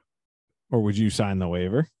 No. Or would you sign the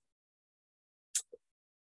waiver?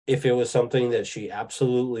 If it was something that she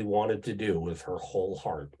absolutely wanted to do with her whole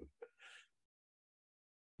heart.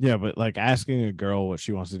 Yeah, but like asking a girl what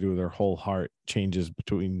she wants to do with her whole heart changes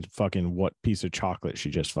between fucking what piece of chocolate she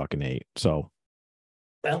just fucking ate. So,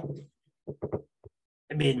 well,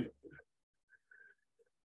 I mean,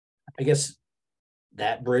 I guess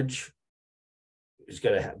that bridge is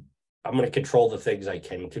going to I'm going to control the things I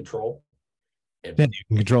can control. And then you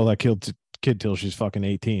can control that kid till she's fucking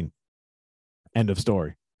 18. End of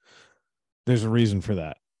story. There's a reason for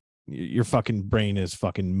that. Your fucking brain is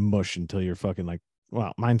fucking mush until you're fucking like,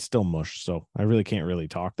 well, mine's still mush, so I really can't really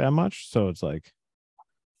talk that much. So it's like,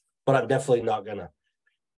 but I'm definitely not gonna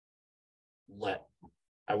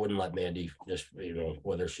I wouldn't let Mandy just,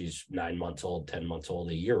 whether she's 9 months old, 10 months old,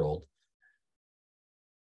 a year old,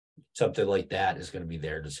 something like that is going to be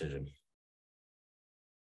their decision.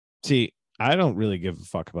 See, I don't really give a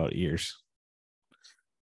fuck about ears.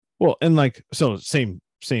 Well, and like, so same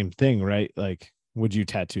thing, right? Like, would you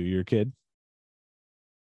tattoo your kid?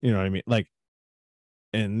 You know what I mean? Like,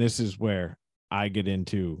 and this is where I get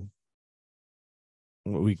into,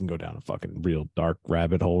 we can go down a fucking real dark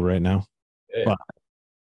rabbit hole right now. Yeah. But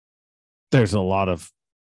there's a lot of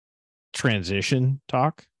transition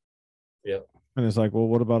talk. Yep. And it's like, well,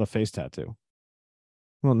 what about a face tattoo?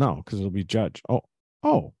 Well, no, because it'll be judged.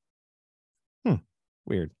 Oh.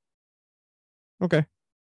 Weird. Okay.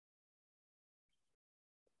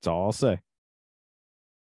 That's all I'll say.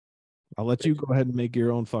 I'll let you go ahead and make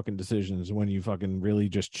your own fucking decisions when you fucking really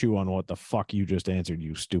just chew on what the fuck you just answered,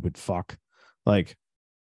 you stupid fuck. Like,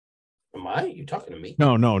 Am I? You talking to me?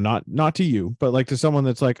 no, not to you, but like to someone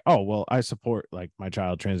that's like, oh well, I support like my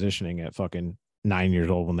child transitioning at fucking 9 years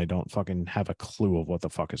old when they don't fucking have a clue of what the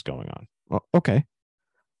fuck is going on. Well, okay.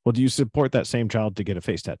 Well, do you support that same child to get a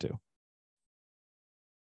face tattoo?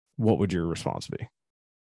 What would your response be?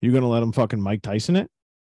 You gonna let him fucking Mike Tyson it?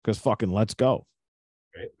 Because fucking let's go.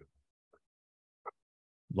 Right.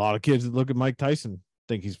 A lot of kids that look at Mike Tyson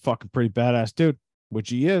think he's fucking pretty badass dude, which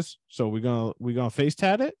he is. So we gonna face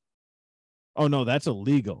tat it? Oh no, that's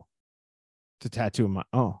illegal to tattoo my.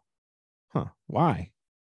 Oh, huh? Why?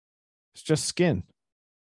 It's just skin.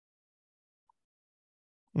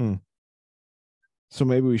 Hmm. So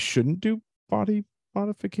maybe we shouldn't do body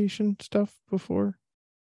modification stuff before.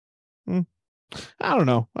 Hmm. I don't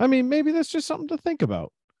know. I mean, maybe that's just something to think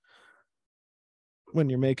about when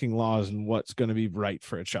you're making laws and what's going to be right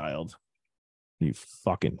for a child. You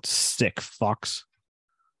fucking sick fucks.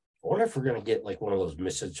 I wonder if we're gonna get like one of those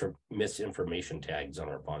misinformation tags on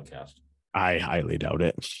our podcast. I highly doubt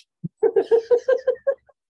it.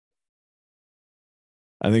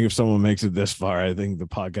 I think if someone makes it this far, I think the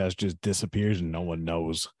podcast just disappears and no one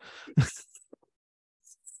knows.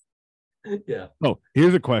 Yeah. Oh,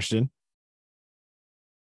 here's a question.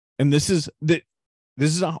 And this is a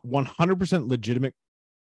 100% legitimate.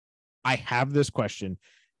 I have this question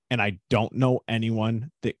and I don't know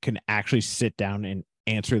anyone that can actually sit down and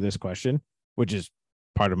answer this question, which is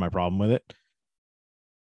part of my problem with it.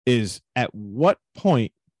 Is at what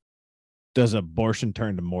point does abortion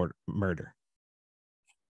turn to murder?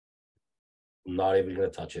 I'm not even gonna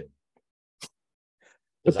touch it.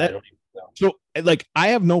 Because I don't even know. So, like, I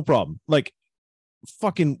have no problem. Like,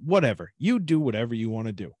 fucking whatever. You do whatever you want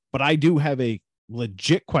to do. But I do have a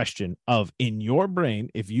legit question of in your brain,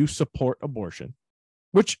 if you support abortion,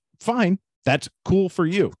 which fine, that's cool for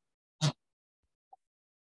you.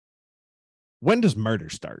 When does murder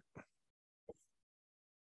start?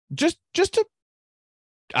 Just to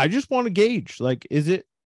I just want to gauge, like, is it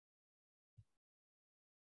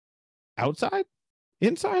outside,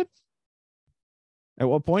 inside? At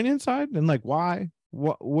what point inside? And like why?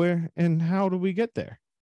 What, where, and how do we get there?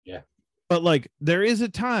 Yeah. But like there is a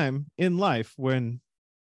time in life when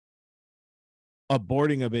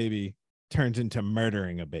aborting a baby turns into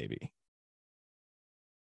murdering a baby.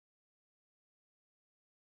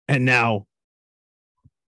 And now,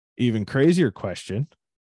 even crazier question.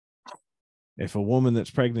 If a woman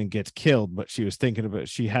that's pregnant gets killed, but she was thinking about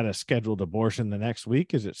she had a scheduled abortion the next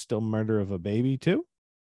week, is it still murder of a baby too?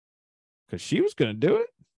 Because she was going to do it.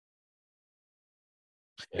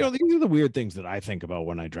 Yeah. You know, these are the weird things that I think about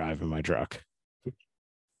when I drive in my truck.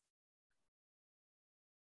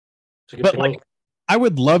 But like, I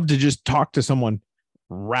would love to just talk to someone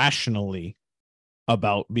rationally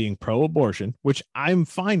about being pro-abortion, which I'm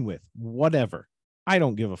fine with. Whatever. I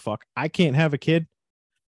don't give a fuck. I can't have a kid.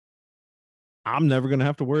 I'm never going to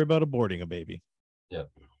have to worry about aborting a baby. Yeah.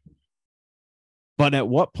 But at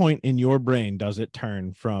what point in your brain does it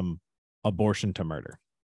turn from abortion to murder?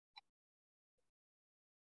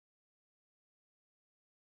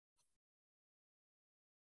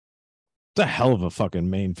 It's a hell of a fucking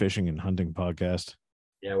Maine fishing and hunting podcast.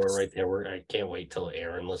 Yeah, we're right there. I can't wait till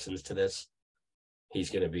Aaron listens to this.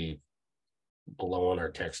 He's going to be blowing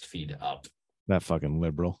our text feed up. That fucking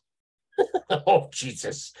liberal. Oh,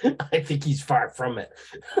 Jesus. I think he's far from it.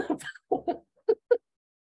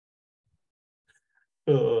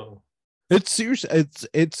 It's serious.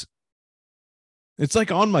 It's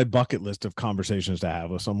like on my bucket list of conversations to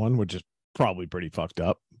have with someone, which is probably pretty fucked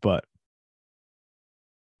up, but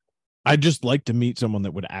I'd just like to meet someone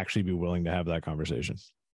that would actually be willing to have that conversation.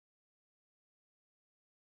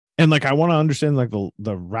 And like, I want to understand like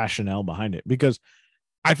the rationale behind it, because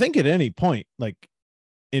I think at any point, like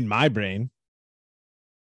in my brain,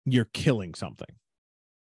 you're killing something.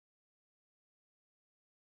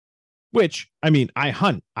 Which, I mean, I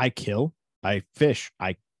hunt, I kill, I fish,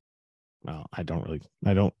 I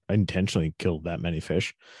don't intentionally kill that many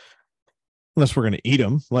fish unless we're going to eat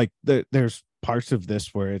them. Like there's parts of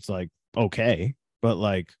this where it's like, okay, but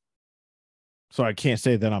like, so I can't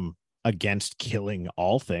say that I'm against killing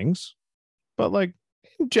all things, but like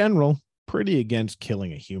in general, pretty against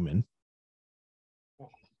killing a human.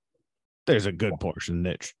 There's a good portion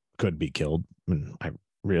that could be killed, and I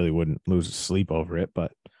really wouldn't lose sleep over it,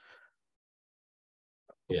 but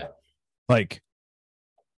yeah, like,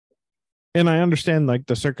 and I understand like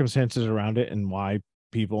the circumstances around it and why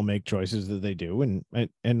people make choices that they do,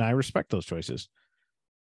 and I respect those choices.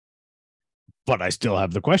 But I still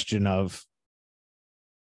have the question of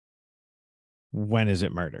when is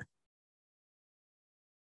it murder?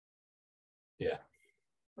 Yeah.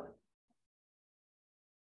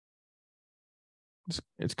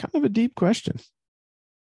 It's kind of a deep question.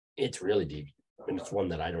 It's really deep. And it's one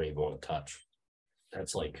that I don't even want to touch.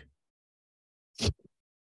 That's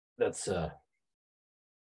that's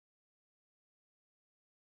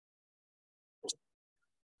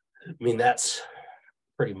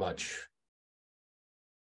pretty much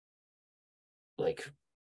like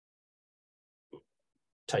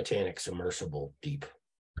Titanic submersible deep.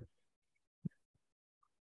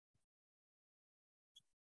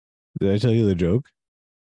 Did I tell you the joke?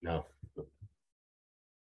 No.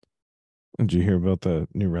 Did you hear about the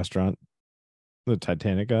new restaurant the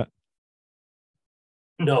Titanic got?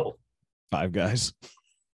 No. Five Guys.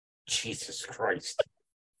 Jesus Christ.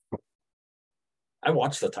 I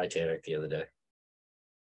watched the Titanic the other day.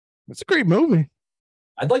 It's a great movie.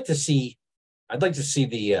 I'd like to see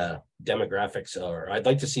the demographics, or I'd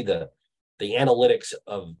like to see the analytics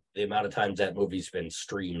of the amount of times that movie's been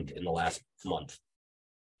streamed in the last month.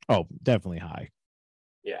 Oh, definitely high.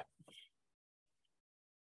 Yeah.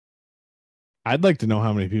 I'd like to know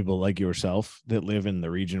how many people like yourself that live in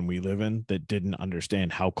the region we live in that didn't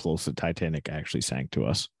understand how close the Titanic actually sank to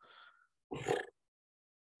us.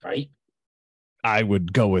 Right? I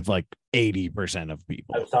would go with like 80% of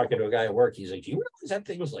people. I was talking to a guy at work. He's like, do you realize that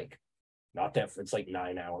thing was like not that, it's like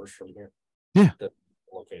 9 hours from here? Yeah. The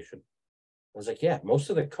location. I was like, yeah, most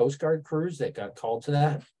of the Coast Guard crews that got called to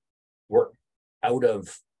that were out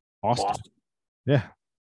of Boston. Yeah.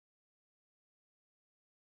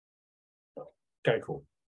 Kind of cool.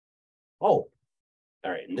 Oh,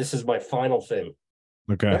 all right. And this is my final thing.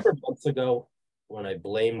 Okay. Remember months ago when I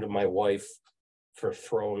blamed my wife for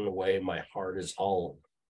throwing away my hard as hell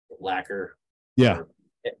lacquer? Yeah.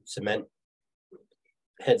 Cement.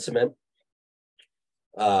 Head cement.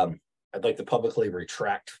 I'd like to publicly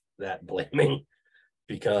retract that blaming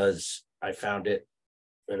because I found it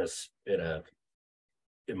in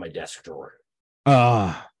my desk drawer.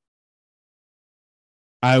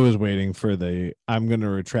 I was waiting for I'm going to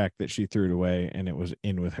retract that she threw it away and it was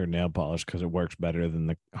in with her nail polish because it works better than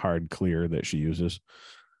the hard clear that she uses.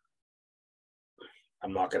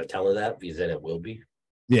 I'm not going to tell her that because then it will be.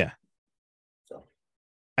 Yeah. So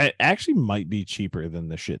it actually might be cheaper than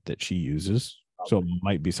the shit that she uses. So it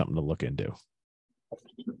might be something to look into.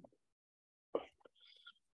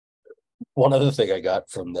 One other thing I got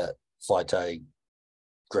from that fly tie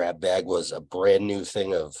grab bag was a brand new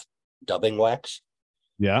thing of dubbing wax.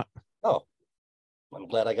 Yeah. Oh, I'm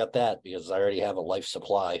glad I got that because I already have a life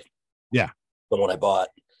supply. Yeah. The one I bought.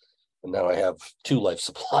 And now I have 2 life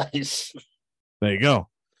supplies. There you go.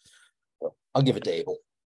 I'll give it to Abel.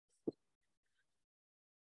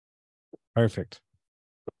 Perfect.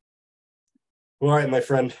 All right, my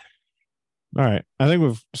friend. All right. I think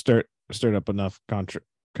we've stirred up enough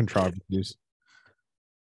controversies.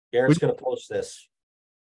 Garrett's going to post this.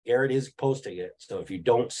 Garrett is posting it. So if you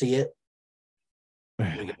don't see it, we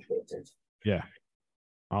can post it. Yeah.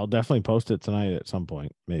 I'll definitely post it tonight at some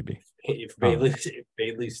point, maybe. If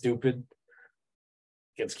Bailey's stupid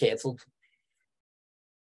gets canceled,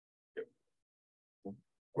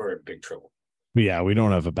 we're in big trouble. But yeah, we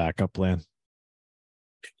don't have a backup plan.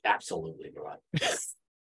 Absolutely not.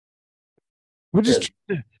 We're just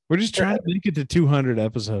trying to make it to 200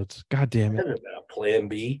 episodes. God damn it. A plan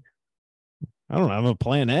B. I don't have a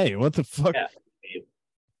plan A. What the fuck? Yeah.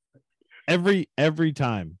 Every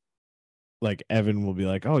time, like Evan will be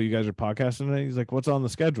like, "Oh, you guys are podcasting today?" He's like, "What's on the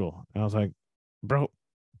schedule?" And I was like, "Bro,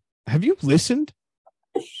 have you listened?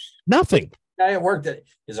 Nothing." Guy at work that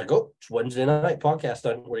he's like, "Oh, it's Wednesday night podcast.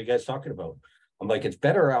 What are you guys talking about?" I'm like, "It's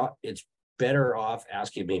better off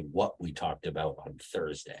asking me what we talked about on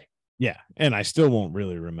Thursday." Yeah, and I still won't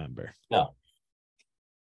really remember. No.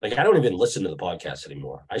 Like, I don't even listen to the podcast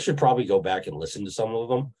anymore. I should probably go back and listen to some of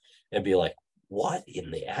them and be like, what in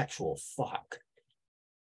the actual fuck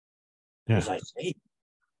was I saying?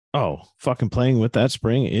 Oh, fucking playing with that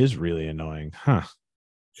spring is really annoying, huh?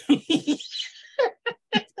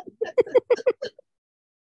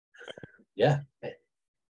 Yeah.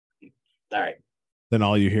 All right. Then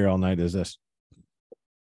all you hear all night is this.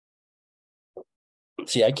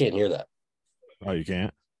 See, I can't hear that. Oh, you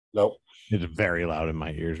can't? Nope. It's very loud in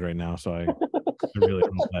my ears right now, so I really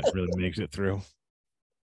hope that really makes it through.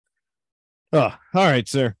 Oh, all right,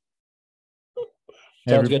 sir.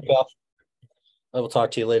 Sounds good, pal. I will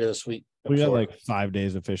talk to you later this week. We got like 5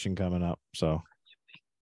 days of fishing coming up, so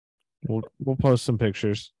we'll post some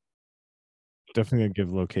pictures. Definitely gonna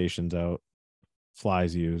give locations out.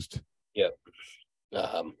 Flies used. Yep.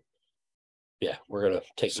 Yeah, we're gonna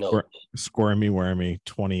take note. Squirmy wormy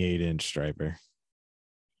 28-inch striper.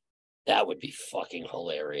 That would be fucking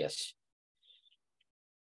hilarious.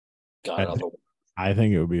 God, I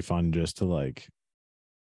think it would be fun just to like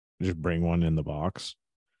just bring one in the box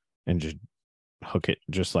and just hook it,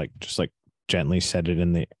 just like gently set it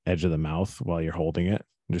in the edge of the mouth while you're holding it.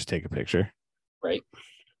 And just take a picture. right?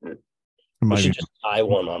 We should just tie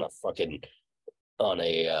one on a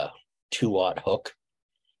 2-watt hook.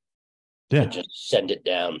 Yeah. And just send it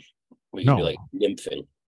down. We can be like nymphing.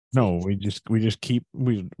 No, we'll just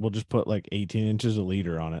put like 18 inches of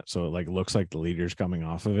leader on it, so it like looks like the leader's coming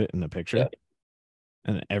off of it in the picture. Yeah.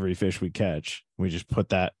 And every fish we catch, we just put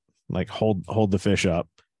that, like hold the fish up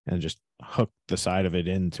and just hook the side of it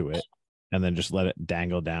into it, and then just let it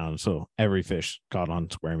dangle down. So every fish caught on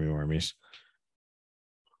squirmy wormies.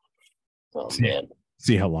 Oh man,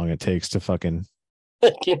 see how long it takes to fucking.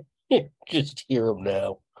 I can just hear them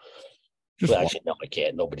now. Well, actually, no, I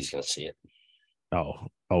can't. Nobody's gonna see it.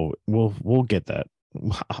 Oh, we'll get that.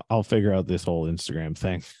 I'll figure out this whole Instagram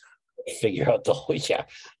thing. Figure out the whole, yeah.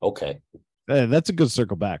 Okay. That's a good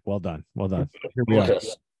circle back. Well done. Here we are.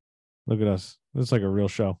 Look at us. This is like a real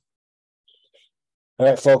show. All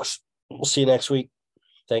right, folks. We'll see you next week.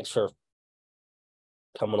 Thanks for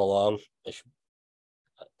coming along.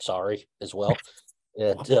 Sorry as well.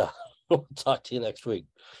 And we'll talk to you next week.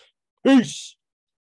 Peace.